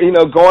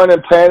 going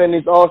and playing in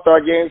these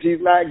All-Star games.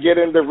 He's not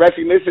getting the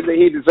recognition that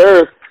he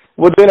deserves.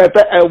 Well, then at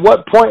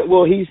what point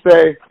will he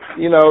say,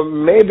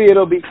 maybe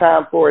it'll be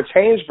time for a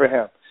change for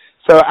him?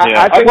 So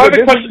I think I have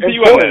a question for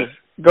you on this.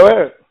 Go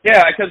ahead.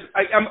 Yeah, because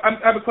I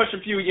have a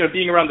question for you,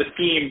 being around the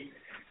team.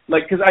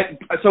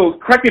 So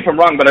correct me if I'm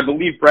wrong, but I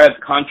believe Brad's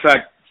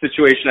contract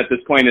situation at this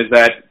point is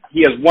that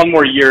he has 1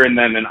 more year and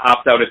then an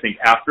opt-out, I think,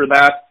 after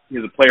that. He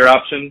has a player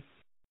option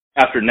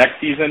after next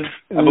season.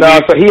 No,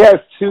 so he has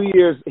 2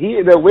 years.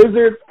 The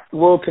Wizards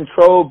will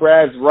control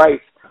Brad's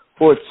rights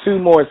for 2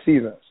 more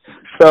seasons.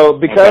 So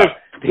because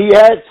he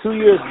had 2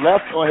 years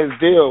left on his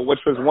deal, which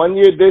was 1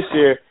 year this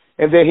year,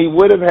 and then he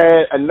would have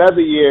had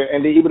another year,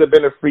 and then he would have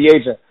been a free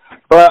agent.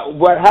 But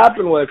what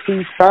happened was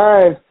he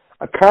signed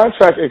a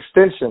contract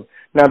extension.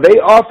 Now,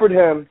 they offered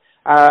him,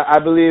 I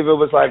believe it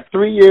was like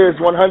 3 years,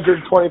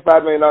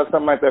 $125 million,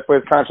 something like that, for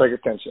his contract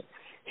extension.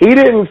 He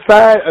didn't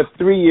sign a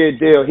 3-year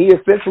deal. He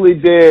essentially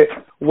did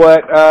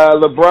what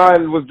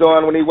LeBron was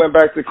doing when he went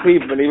back to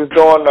Cleveland. He was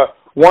doing the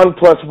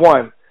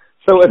 1+1.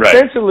 So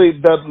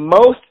essentially, the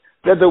most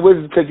that the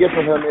Wizards could get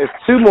from him is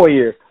 2 more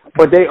years,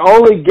 but they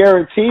only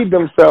guaranteed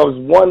themselves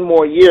 1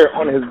 more year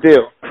on his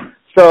deal.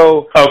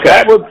 So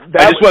I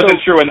just wasn't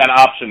sure when that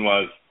option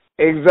was.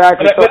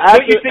 Exactly. But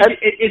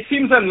it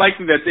seems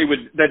unlikely that they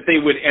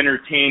would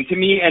entertain. To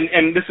me,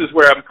 and this is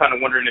where I'm kind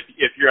of wondering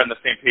if you're on the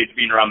same page,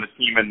 being around the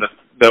team and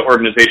the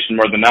organization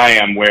more than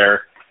I am,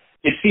 where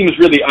it seems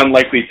really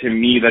unlikely to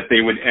me that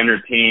they would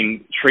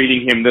entertain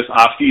trading him this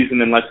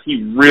offseason unless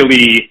he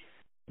really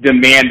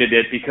demanded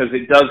it, because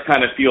it does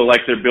kind of feel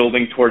like they're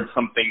building towards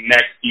something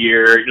next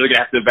year. You're going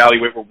to have to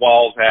evaluate where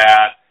Wall's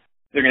at.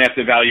 They're going to have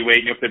to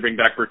evaluate if they bring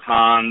back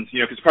Bertans,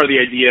 because part of the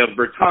idea of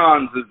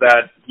Bertans is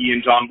that he and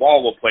John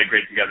Wall will play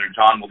great together.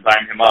 John will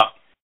dime him up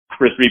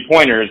for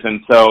 3-pointers. And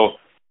so,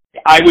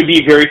 I would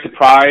be very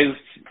surprised,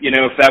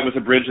 if that was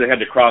a bridge they had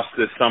to cross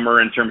this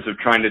summer in terms of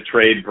trying to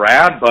trade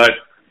Brad. But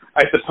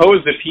I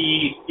suppose if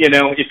he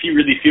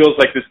really feels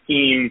like this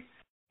team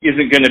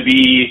isn't going to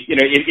be,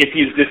 if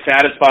he's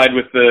dissatisfied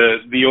with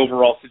the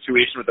overall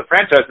situation with the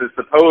franchise, I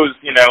suppose,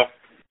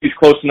 he's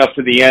close enough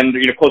to the end,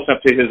 close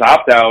enough to his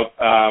opt-out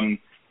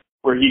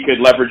where he could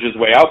leverage his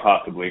way out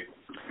possibly.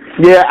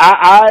 Yeah,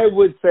 I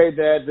would say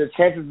that the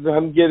chances of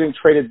him getting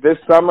traded this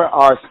summer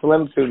are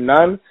slim to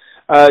none,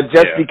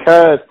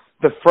 because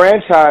the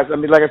franchise,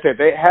 like I said,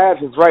 they have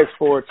his rights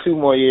for 2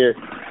 more years.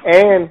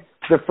 And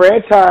the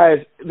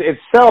franchise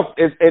itself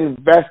is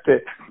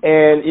invested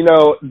in,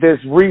 this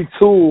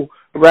retool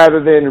rather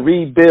than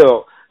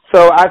rebuild.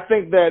 So I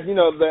think that,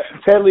 the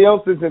Ted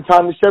Leonsis and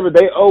Tommy Shepard,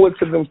 they owe it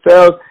to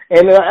themselves.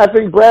 And I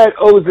think Brad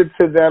owes it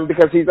to them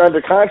because he's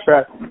under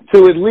contract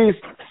to at least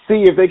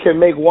see if they can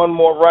make one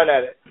more run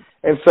at it.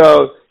 And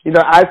so,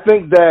 I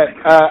think that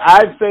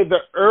I'd say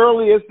the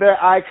earliest that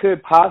I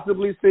could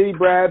possibly see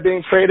Brad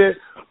being traded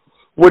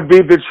would be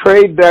the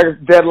trade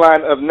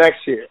deadline of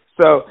next year.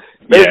 So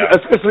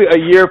essentially a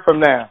year from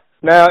now.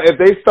 Now, if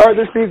they start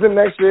the season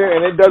next year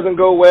and it doesn't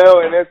go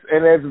well and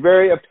it's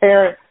very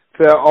apparent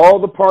to all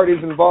the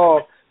parties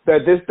involved that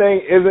this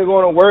thing isn't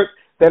going to work,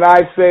 then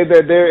I'd say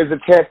that there is a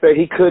chance that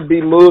he could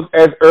be moved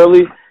as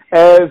early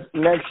as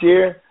next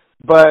year.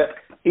 But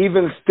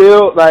even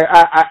still,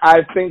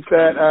 I think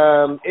that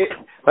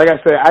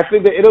I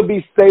think that it'll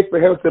be safe for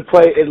him to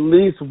play at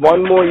least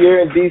one more year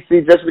in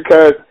DC just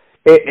because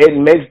it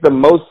makes the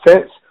most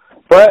sense.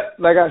 But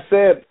like I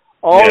said,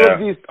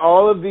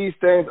 all of these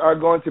things are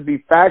going to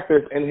be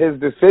factors in his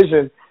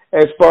decision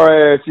as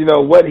far as,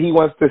 what he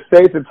wants to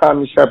say to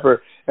Tommy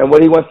Shepard and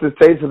what he wants to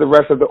say to the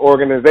rest of the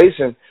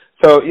organization.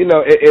 So,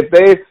 if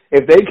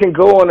they can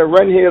go on a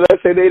run here,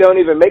 let's say they don't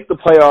even make the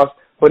playoffs,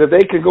 but if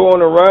they can go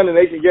on a run and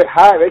they can get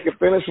high, they can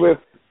finish with,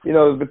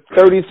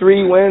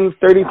 33 wins,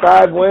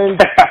 35 wins,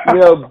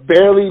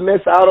 barely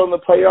miss out on the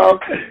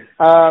playoffs.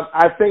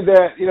 I think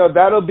that,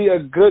 that'll be a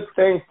good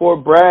thing for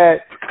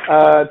Brad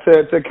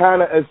to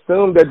kind of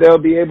assume that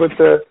they'll be able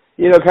to,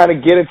 kind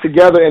of get it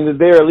together and that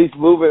they're at least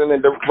moving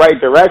in the right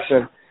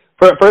direction.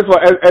 First of all,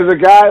 as a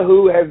guy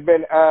who has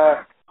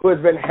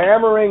been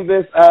hammering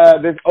this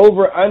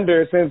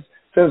over-under since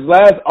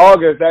last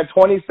August, that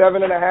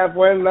 27.5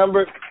 win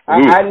number,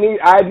 I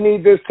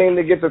need this team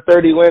to get to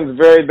 30 wins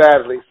very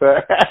badly. So.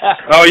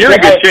 Oh, you're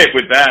in good shape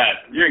with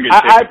that.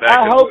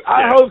 I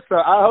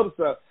hope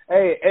so.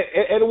 Hey,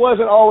 it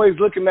wasn't always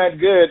looking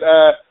that good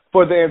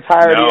for the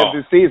entirety of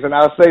the season.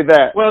 I'll say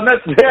that. Well,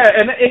 that's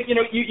and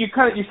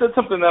you said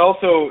something that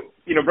also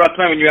brought to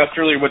mind when you asked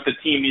earlier what the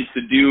team needs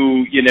to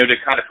do to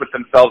kind of put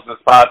themselves in a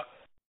spot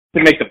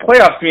to make the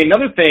playoffs. I mean,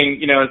 another thing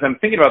as I'm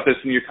thinking about this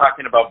and you're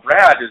talking about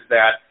Brad is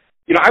that.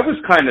 I was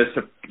kind of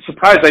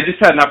surprised. I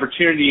just had an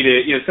opportunity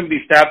to, some of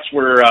these stats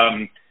were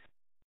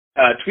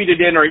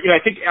tweeted in, or,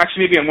 I think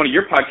actually maybe on one of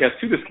your podcasts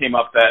too, this came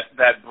up that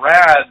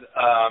Brad,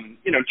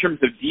 in terms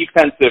of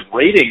defensive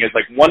rating is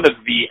like one of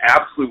the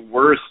absolute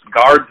worst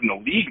guards in the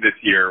league this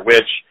year,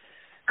 which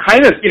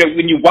kind of,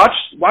 when you watch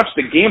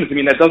the games, I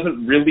mean, that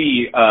doesn't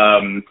really,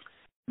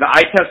 the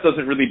eye test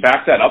doesn't really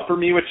back that up for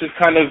me, which is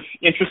kind of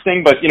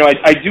interesting. But,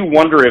 I do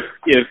wonder if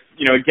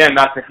again,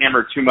 not to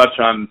hammer too much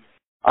on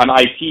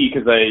IT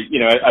because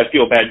I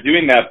feel bad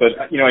doing that, but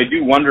I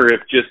do wonder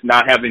if just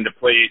not having to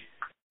play,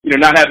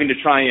 not having to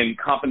try and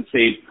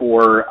compensate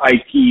for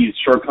IT's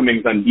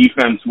shortcomings on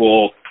defense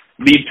will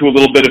lead to a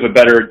little bit of a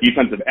better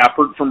defensive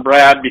effort from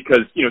Brad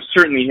because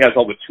certainly he has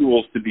all the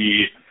tools to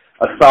be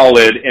a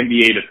solid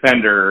NBA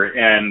defender,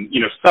 and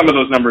some of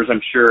those numbers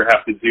I'm sure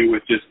have to do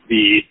with just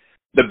the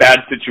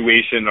bad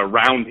situation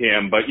around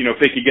him. But if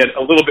they could get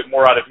a little bit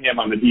more out of him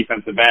on the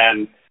defensive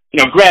end.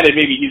 Granted,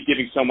 maybe he's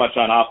giving so much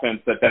on offense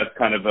that's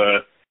kind of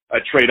a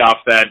trade-off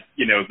that,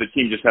 the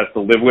team just has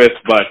to live with.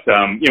 But,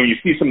 you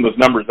see some of those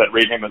numbers that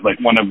rate him as like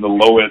one of the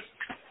lowest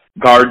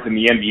guards in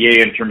the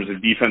NBA in terms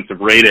of defensive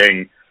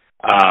rating.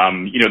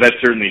 That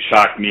certainly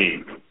shocked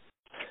me.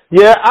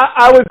 Yeah,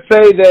 I would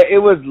say that it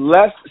was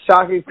less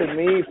shocking to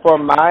me for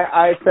my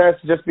eye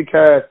test just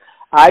because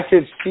I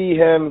could see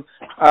him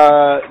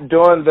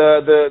doing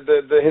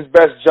his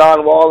best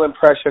John Wall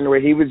impression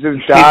where he would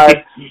just dive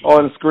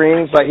on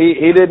screens. Like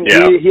he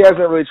hasn't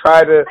really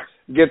tried to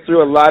get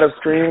through a lot of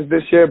screens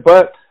this year.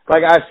 But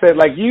like I said,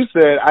 like you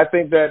said, I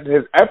think that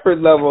his effort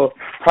level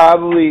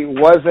probably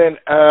wasn't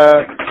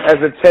as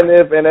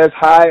attentive and as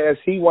high as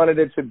he wanted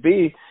it to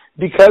be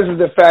because of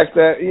the fact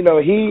that he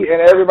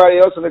and everybody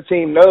else on the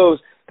team knows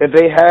that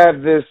they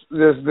have this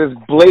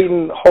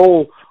blatant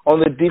hole on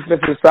the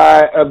defensive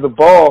side of the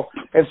ball.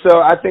 And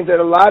so I think that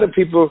a lot of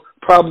people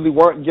probably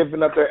weren't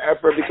giving up their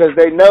effort because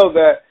they know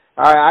that,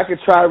 all right, I could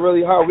try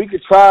really hard. We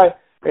could try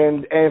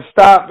and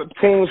stop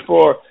teams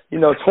for,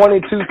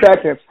 22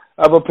 seconds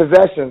of a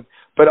possession.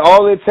 But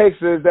all it takes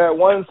is that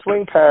one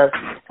swing pass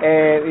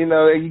and,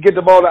 you get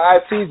the ball to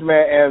IT's,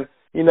 man,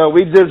 and,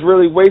 we just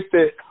really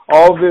wasted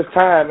all this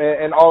time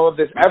and all of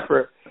this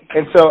effort.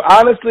 And so,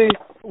 honestly,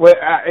 Well,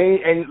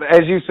 and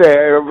as you said,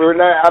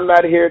 I'm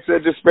not here to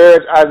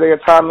disparage Isaiah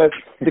Thomas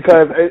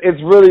because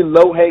it's really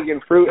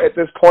low-hanging fruit at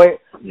this point.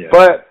 Yeah.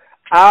 But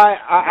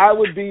I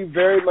would be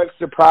very much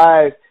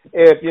surprised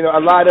if a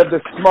lot of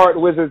the smart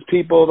Wizards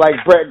people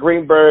like Brett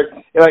Greenberg,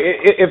 like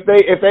if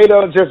they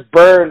don't just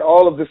burn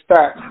all of the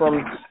stats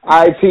from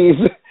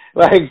IT's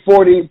like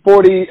 40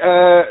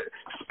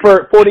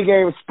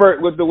 game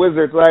spurt with the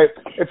Wizards. Like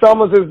it's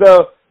almost as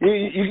though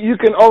you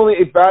can only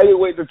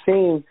evaluate the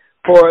team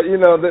for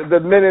the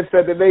minutes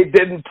that they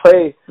didn't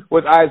play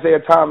with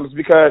Isaiah Thomas,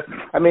 because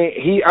I mean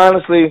he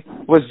honestly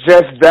was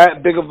just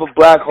that big of a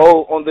black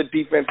hole on the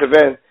defensive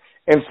end.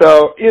 And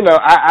so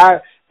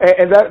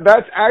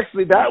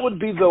that would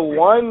be the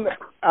one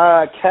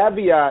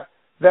caveat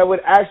that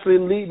would actually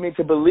lead me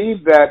to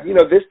believe that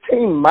this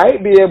team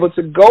might be able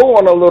to go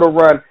on a little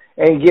run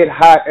and get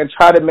hot and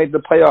try to make the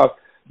playoffs,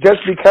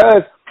 just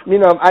because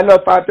I know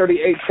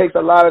 538 takes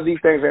a lot of these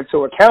things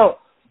into account,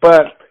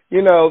 but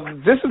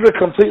this is a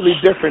completely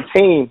different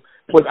team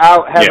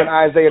without having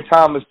Isaiah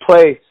Thomas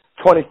play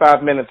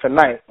 25 minutes a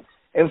night.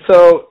 And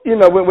so,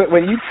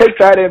 when you take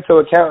that into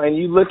account and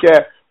you look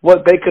at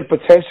what they could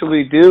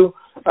potentially do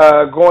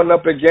going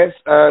up against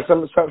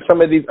some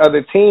of these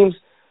other teams,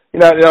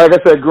 like I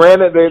said,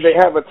 granted, they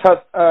have a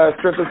tough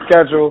strength of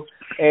schedule,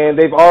 and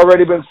they've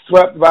already been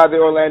swept by the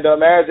Orlando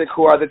Magic,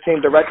 who are the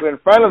team directly in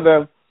front of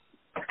them.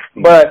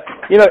 But,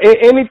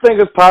 anything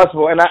is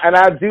possible, and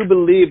I do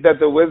believe that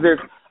the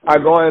Wizards are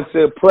going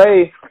to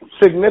play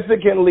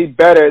significantly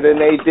better than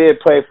they did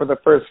play for the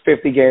first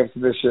 50 games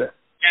of this year.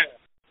 Yeah.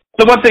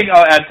 So one thing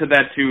I'll add to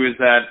that too is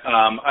that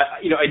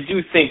I do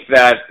think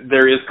that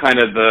there is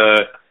kind of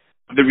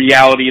the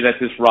reality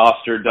that this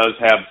roster does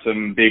have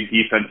some big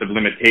defensive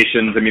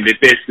limitations. I mean,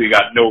 they've basically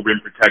got no rim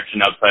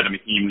protection outside of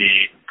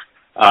Mahimni.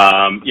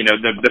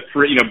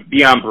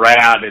 Beyond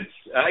Brad, it's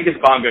I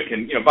guess Bonga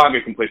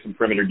can play some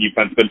perimeter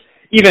defense, but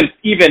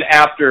even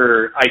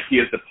after IT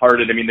has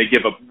departed, I mean, they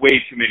give up way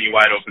too many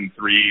wide open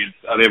threes.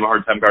 They have a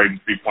hard time guarding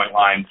the 3-point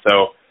line.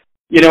 So,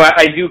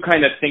 I do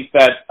kind of think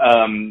that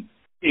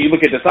you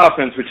look at this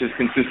offense, which has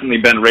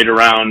consistently been right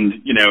around,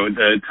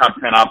 the top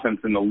 10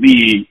 offense in the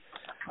league.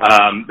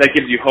 That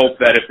gives you hope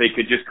that if they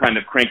could just kind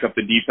of crank up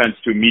the defense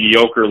to a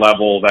mediocre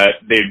level,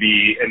 that they'd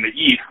be in the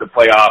East, the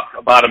playoff,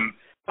 bottom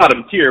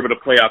tier, but a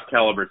playoff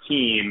caliber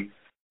team.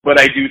 But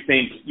I do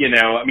think, these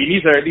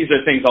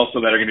are things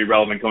also that are going to be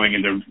relevant going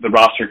into the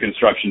roster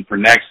construction for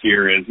next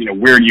year is,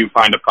 where do you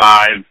find a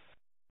 5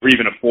 or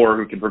even a 4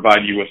 who can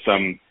provide you with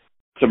some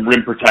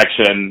rim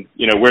protection?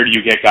 Where do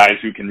you get guys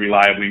who can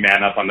reliably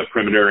man up on the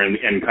perimeter and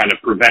kind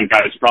of prevent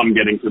guys from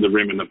getting to the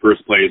rim in the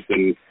first place?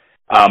 And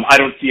I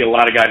don't see a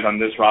lot of guys on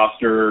this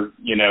roster,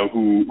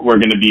 who are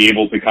going to be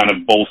able to kind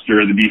of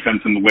bolster the defense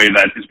in the way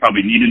that is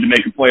probably needed to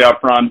make a playoff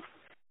run.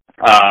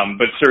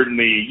 But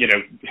certainly,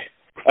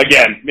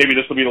 again, maybe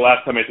this will be the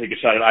last time I take a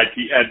shot at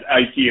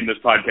IT in this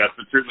podcast,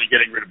 but certainly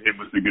getting rid of him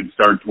was a good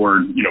start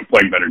toward,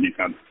 playing better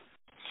defense.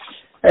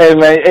 Hey,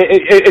 man,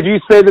 if you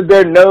say that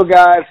there are no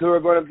guys who are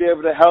going to be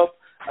able to help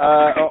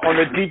on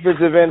the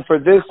defensive end for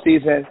this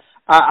season,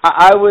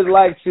 I would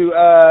like to,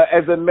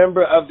 as a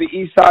member of the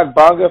Isak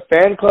Bonga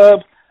fan club,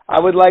 I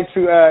would like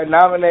to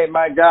nominate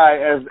my guy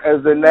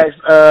as the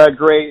next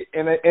great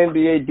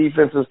NBA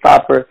defensive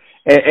stopper,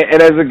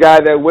 and as a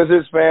guy that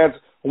Wizards fans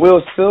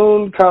will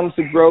soon come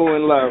to grow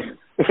in love.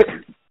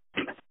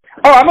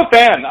 Oh, I'm a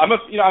fan.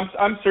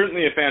 I'm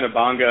certainly a fan of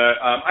Bonga.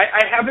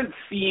 I haven't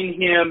seen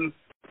him.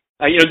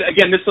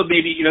 Again, this will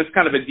maybe it's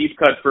kind of a deep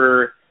cut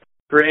for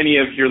any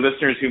of your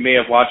listeners who may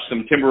have watched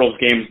some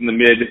Timberwolves games in the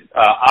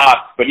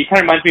mid-aughts, but he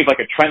kind of reminds me of like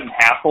a Trenton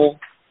Hassel.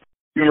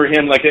 You remember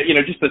him, like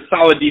just a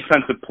solid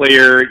defensive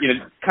player,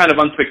 kind of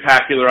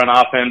unspectacular on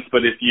offense,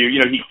 but if he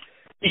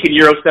can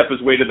Euro step his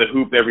way to the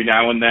hoop every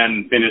now and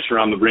then and finish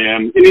around the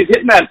rim. And he's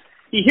hitting that.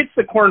 He hits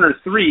the corner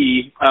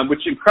 3,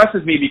 which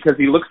impresses me because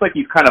he looks like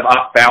he's kind of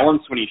off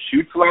balance when he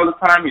shoots a lot of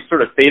the time. He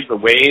sort of fades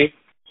away.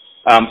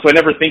 So I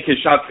never think his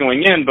shot's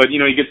going in, but, he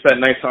gets that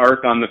nice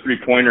arc on the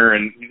 3-pointer,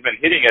 and he's been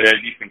hitting it at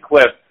a decent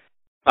clip.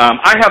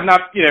 I have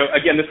not,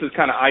 again, this is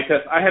kind of eye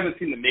test. I haven't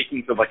seen the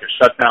makings of like a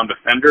shutdown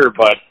defender,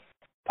 but,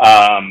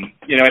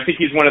 I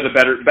think he's one of the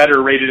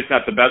better rated, if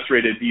not the best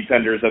rated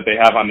defenders that they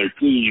have on their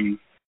team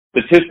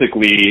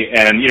statistically.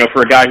 And,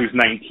 for a guy who's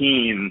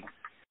 19,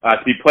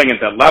 to be playing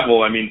at that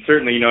level, I mean,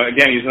 certainly,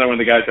 again, he's another one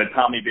of the guys that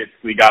Tommy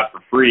basically got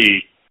for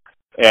free.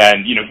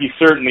 And, he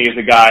certainly is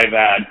a guy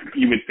that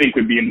you would think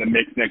would be in the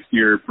mix next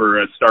year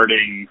for a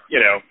starting,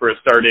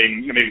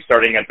 maybe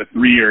starting at the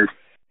 3 or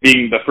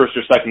being the first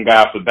or second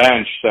guy off the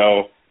bench.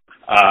 So,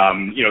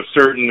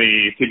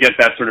 certainly to get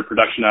that sort of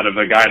production out of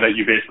a guy that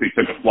you basically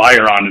took a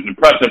flyer on is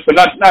impressive. So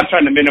not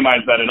trying to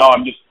minimize that at all.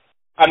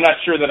 I'm not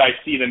sure that I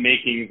see the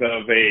makings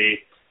of an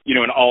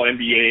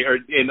all-NBA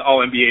or an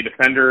all-NBA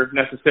defender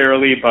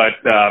necessarily, but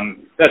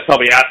that's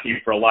probably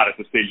asking for a lot at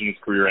this stage in his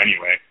career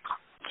anyway.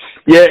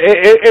 Yeah,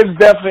 it's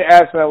definitely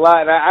asking a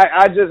lot. And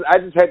I just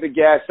had to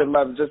gas him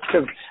up just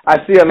because I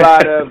see a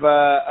lot of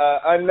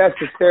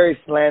unnecessary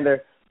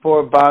slander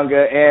for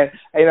Bonga. And,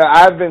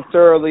 I've been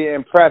thoroughly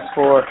impressed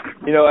for,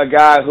 a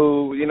guy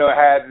who,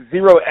 had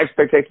zero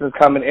expectations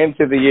coming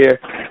into the year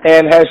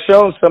and has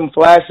shown some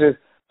flashes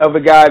of a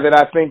guy that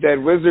I think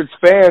that Wizards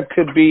fans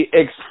could be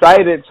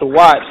excited to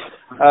watch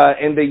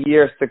in the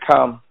years to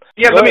come.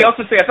 Yeah, let me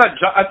also say,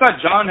 I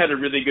thought John had a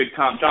really good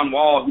comp. John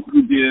Wall,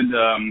 who did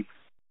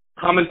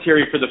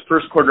commentary for the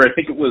first quarter, I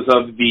think it was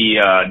of the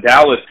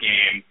Dallas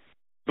game.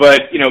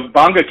 But,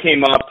 Bonga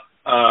came up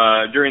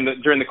during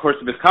the course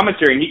of his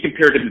commentary, and he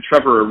compared him to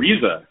Trevor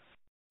Ariza,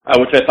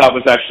 which I thought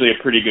was actually a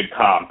pretty good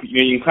comp.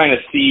 You can kind of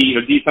see,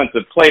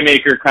 defensive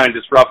playmaker, kind of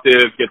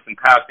disruptive, gets some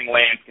passing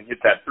lanes, can hit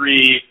that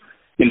three,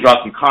 can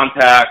draw some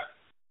contact.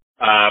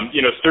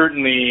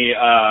 Certainly,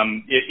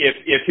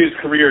 if his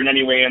career in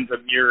any way ends up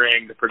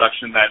mirroring the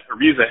production that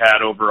Ariza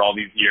had over all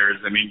these years,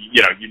 I mean,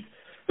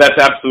 that's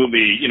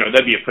absolutely,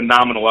 that'd be a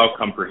phenomenal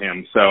outcome for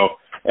him. So,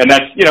 and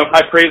that's,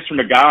 high praise from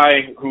a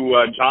guy who,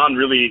 John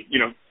really,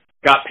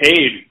 got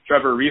paid,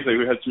 Trevor Ariza,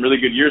 who had some really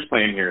good years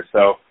playing here.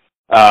 So,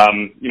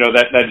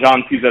 that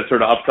John sees that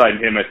sort of upside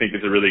in him, I think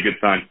is a really good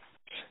sign.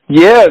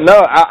 Yeah,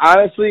 no,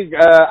 I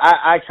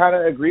kind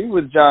of agree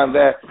with John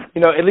that,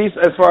 at least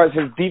as far as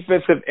his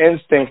defensive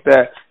instinct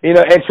that, and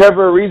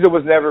Trevor Ariza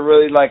was never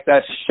really like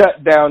that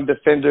shutdown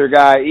defender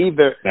guy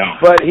either. No.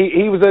 But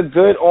he was a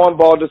good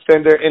on-ball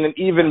defender and an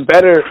even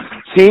better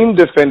team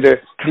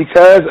defender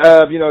because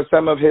of,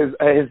 some of his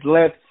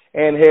length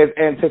and his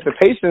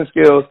anticipation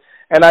skills.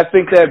 And I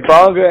think that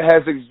Bonga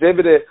has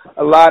exhibited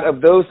a lot of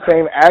those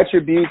same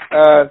attributes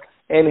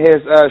in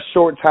his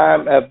short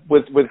time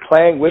with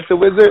playing with the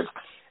Wizards.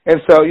 And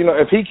so,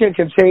 if he can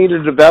continue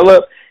to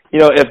develop,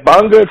 if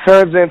Bonga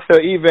turns into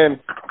even,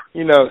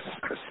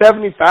 75%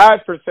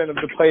 of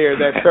the player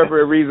that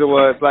Trevor Ariza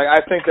was, like,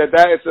 I think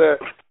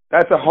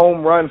that's a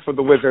home run for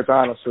the Wizards,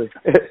 honestly.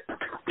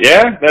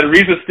 Yeah, that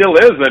Ariza still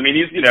is. I mean,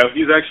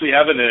 he's actually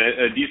having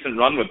a decent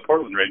run with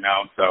Portland right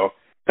now. So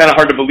kind of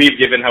hard to believe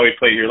given how he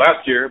played here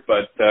last year,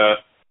 but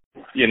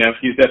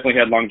he's definitely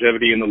had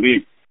longevity in the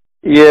league.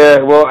 Yeah,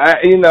 well,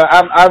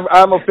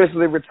 I'm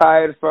officially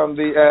retired from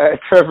the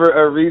Trevor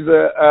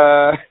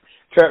Ariza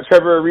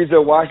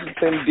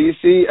Washington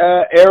D.C.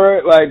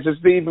 era. Like,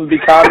 just to even be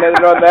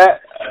commented on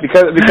that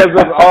because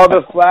of all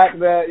the flack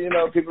that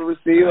people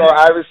receive or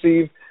I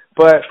receive.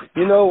 But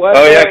you know what?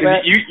 Oh yeah,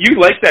 because you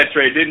liked that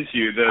trade, didn't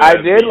you? I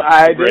did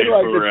like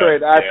the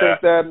trade. I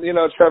think that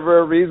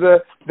Trevor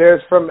Ariza.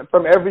 There's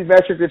from every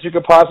metric that you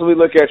could possibly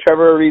look at,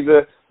 Trevor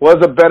Ariza was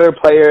a better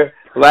player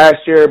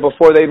last year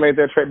before they made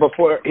their trade.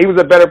 Before he was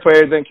a better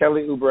player than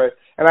Kelly Oubre,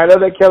 and I know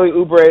that Kelly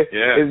Oubre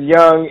is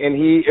young and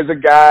he is a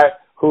guy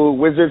who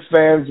Wizards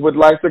fans would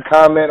like to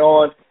comment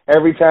on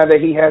every time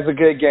that he has a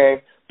good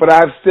game. But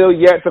I've still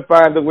yet to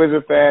find the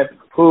Wizard fan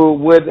who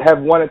would have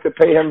wanted to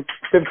pay him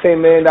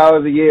 $15 million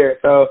a year.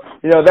 So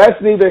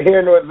that's neither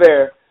here nor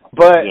there.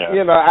 But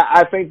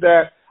I think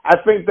that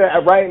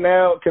right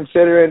now,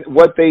 considering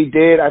what they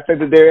did, I think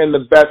that they're in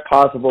the best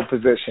possible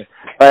position.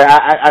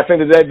 I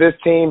think that this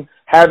team,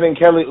 having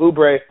Kelly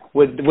Oubre,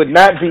 would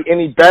not be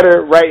any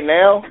better right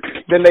now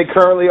than they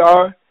currently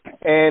are.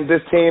 And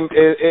this team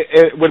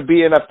it would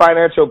be in a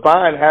financial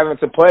bind having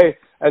to play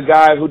a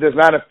guy who does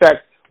not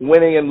affect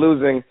winning and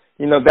losing,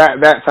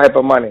 that type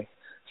of money.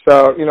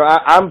 So,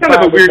 I'm kind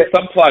of a weird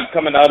subplot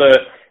coming out of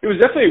 – it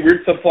was definitely a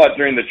weird subplot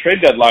during the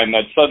trade deadline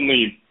that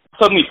suddenly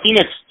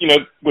Phoenix,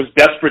 was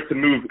desperate to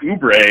move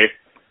Oubre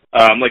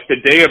like the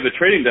day of the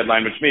trading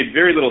deadline, which made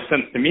very little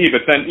sense to me.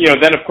 But then,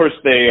 then of course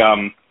they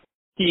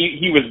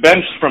he was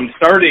benched from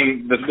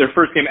starting their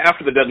first game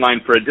after the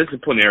deadline for a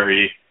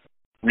disciplinary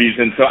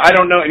reason. So I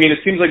don't know. I mean,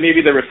 it seems like maybe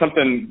there was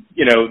something,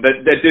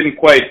 that didn't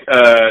quite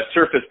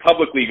surface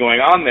publicly going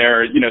on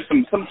there,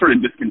 some sort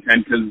of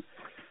discontent because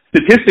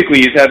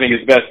statistically he's having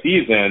his best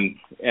season.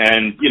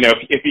 And,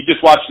 if you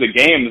just watch the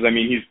games, I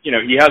mean,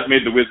 he has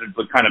made the Wizards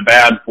look kind of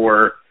bad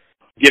for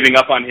giving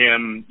up on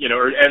him,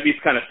 or at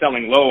least kind of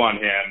selling low on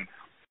him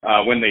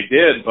when they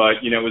did.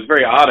 But, it was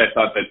very odd. I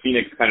thought that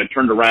Phoenix kind of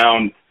turned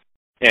around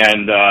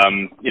and,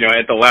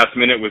 at the last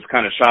minute was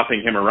kind of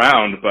shopping him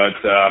around. But,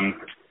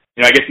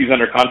 I guess he's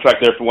under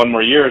contract there for one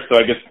more year. So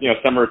I guess,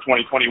 summer of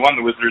 2021,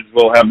 the Wizards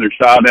will have their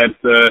shot at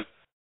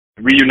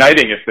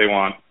reuniting if they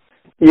want.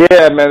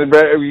 Yeah, man.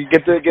 You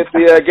get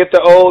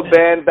the old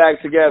band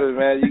back together,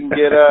 man. You can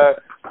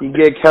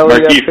get Kelly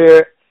Markeith. up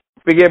here.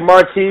 We get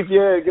Markeith,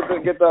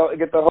 get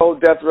the whole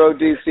Death Row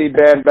DC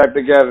band back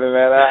together,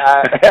 man.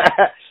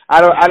 I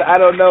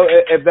don't know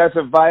if that's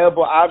a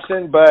viable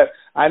option, but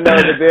I know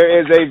that there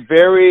is a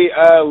very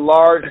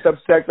large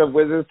subsect of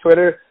Wizards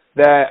Twitter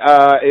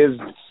that is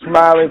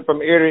smiling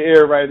from ear to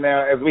ear right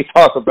now as we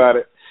talk about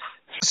it.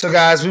 So,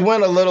 guys, we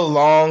went a little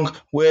long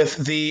with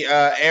the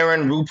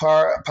Aaron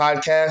Rupar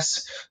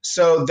podcast.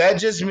 So that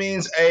just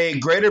means a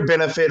greater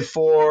benefit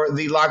for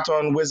the Locked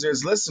On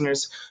Wizards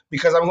listeners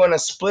because I'm going to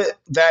split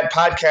that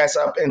podcast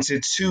up into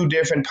two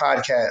different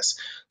podcasts.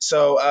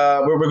 So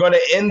we're going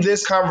to end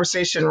this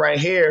conversation right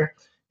here.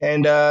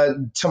 And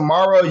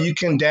tomorrow you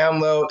can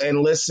download and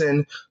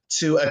listen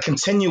to a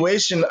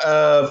continuation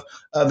of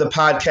the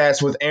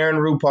podcast with Aaron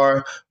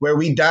Rupar, where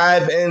we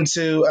dive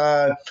into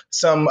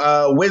some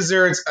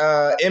Wizards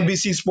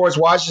NBC Sports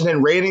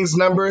Washington ratings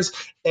numbers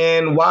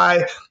and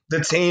why the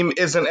team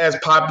isn't as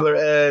popular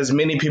as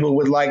many people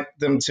would like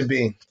them to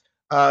be.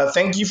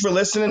 Thank you for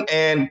listening,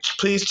 and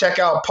please check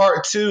out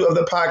part 2 of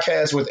the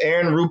podcast with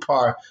Aaron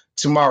Rupar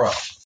tomorrow.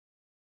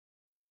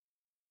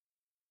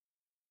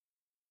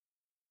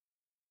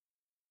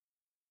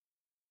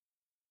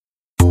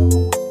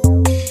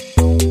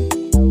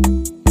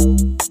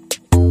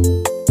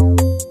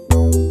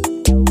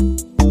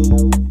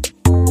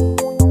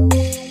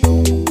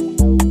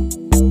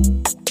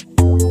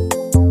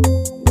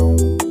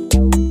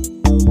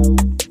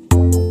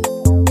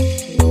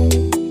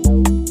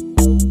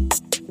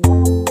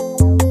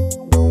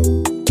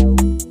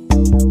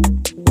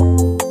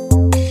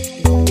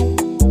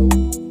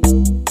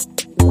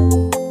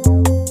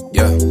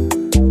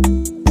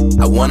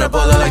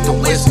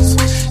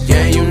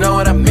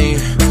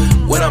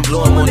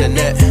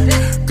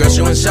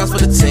 Shots for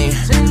the team.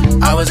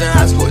 I was in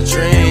high school with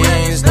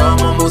dreams. Now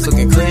I'm almost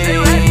looking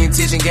clean.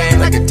 Teaching game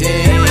like a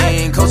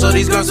dean. Coach all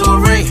these girls to a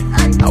ring.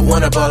 I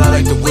wanna ball out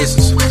like the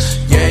Wizards.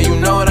 Yeah, you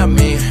know what I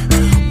mean.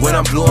 When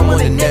I'm blue, I'm on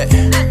the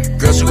net.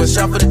 Girl, shoot a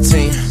shot for the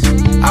team.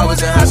 I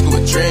was in high school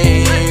with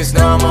dreams.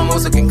 Now I'm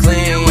almost looking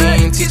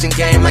clean. Teaching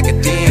game like a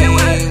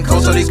dean.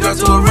 Coach all these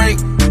girls to a ring.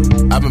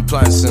 I've been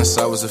plotting since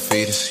I was a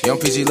fetus. Young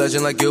PG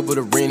legend like Gilbert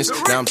Arenas.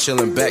 Now I'm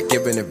chilling back,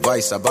 giving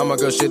advice. I buy my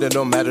girl shit, it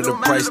don't matter the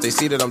price. They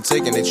see that I'm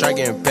taking, they try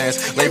getting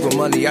pants. Label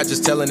money, I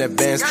just tell in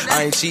advance.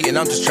 I ain't cheating,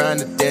 I'm just trying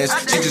to dance.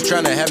 She just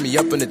trying to have me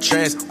up in a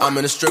trance. I'm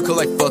in a strip club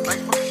like fuck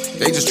it.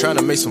 They just trying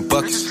to make some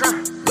buckets.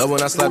 Love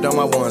when I slap down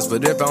my ones,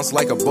 but it bounced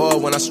like a ball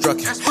when I struck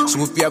it.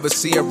 So if you ever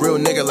see a real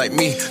nigga like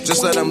me,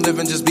 just let him live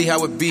and just be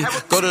how it be.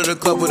 Go to the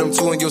club with him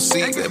too and you'll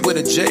see that with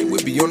a J,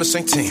 we be on the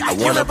same team. I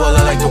wanna ball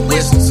out like the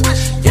Wizards.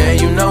 Yeah,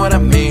 you know what I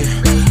mean.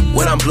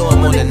 When I'm blue,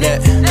 I'm on the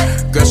net.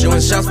 Girl, shooting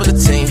shots for the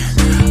team.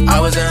 I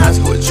was in high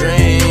school with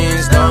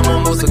dreams. Now I'm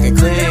almost looking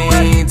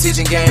clean.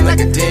 Teaching game like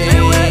a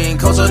dean.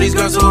 Coach all these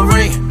girls to a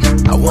ring.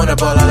 I wanna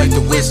ball out like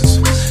the Wizards.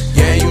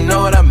 Yeah, you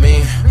know what I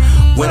mean.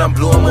 When I'm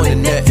blue, I'm on the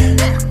net.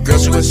 Girl,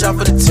 shooting shot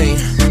for the team.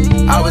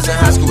 I was in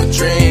high school with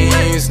dreams.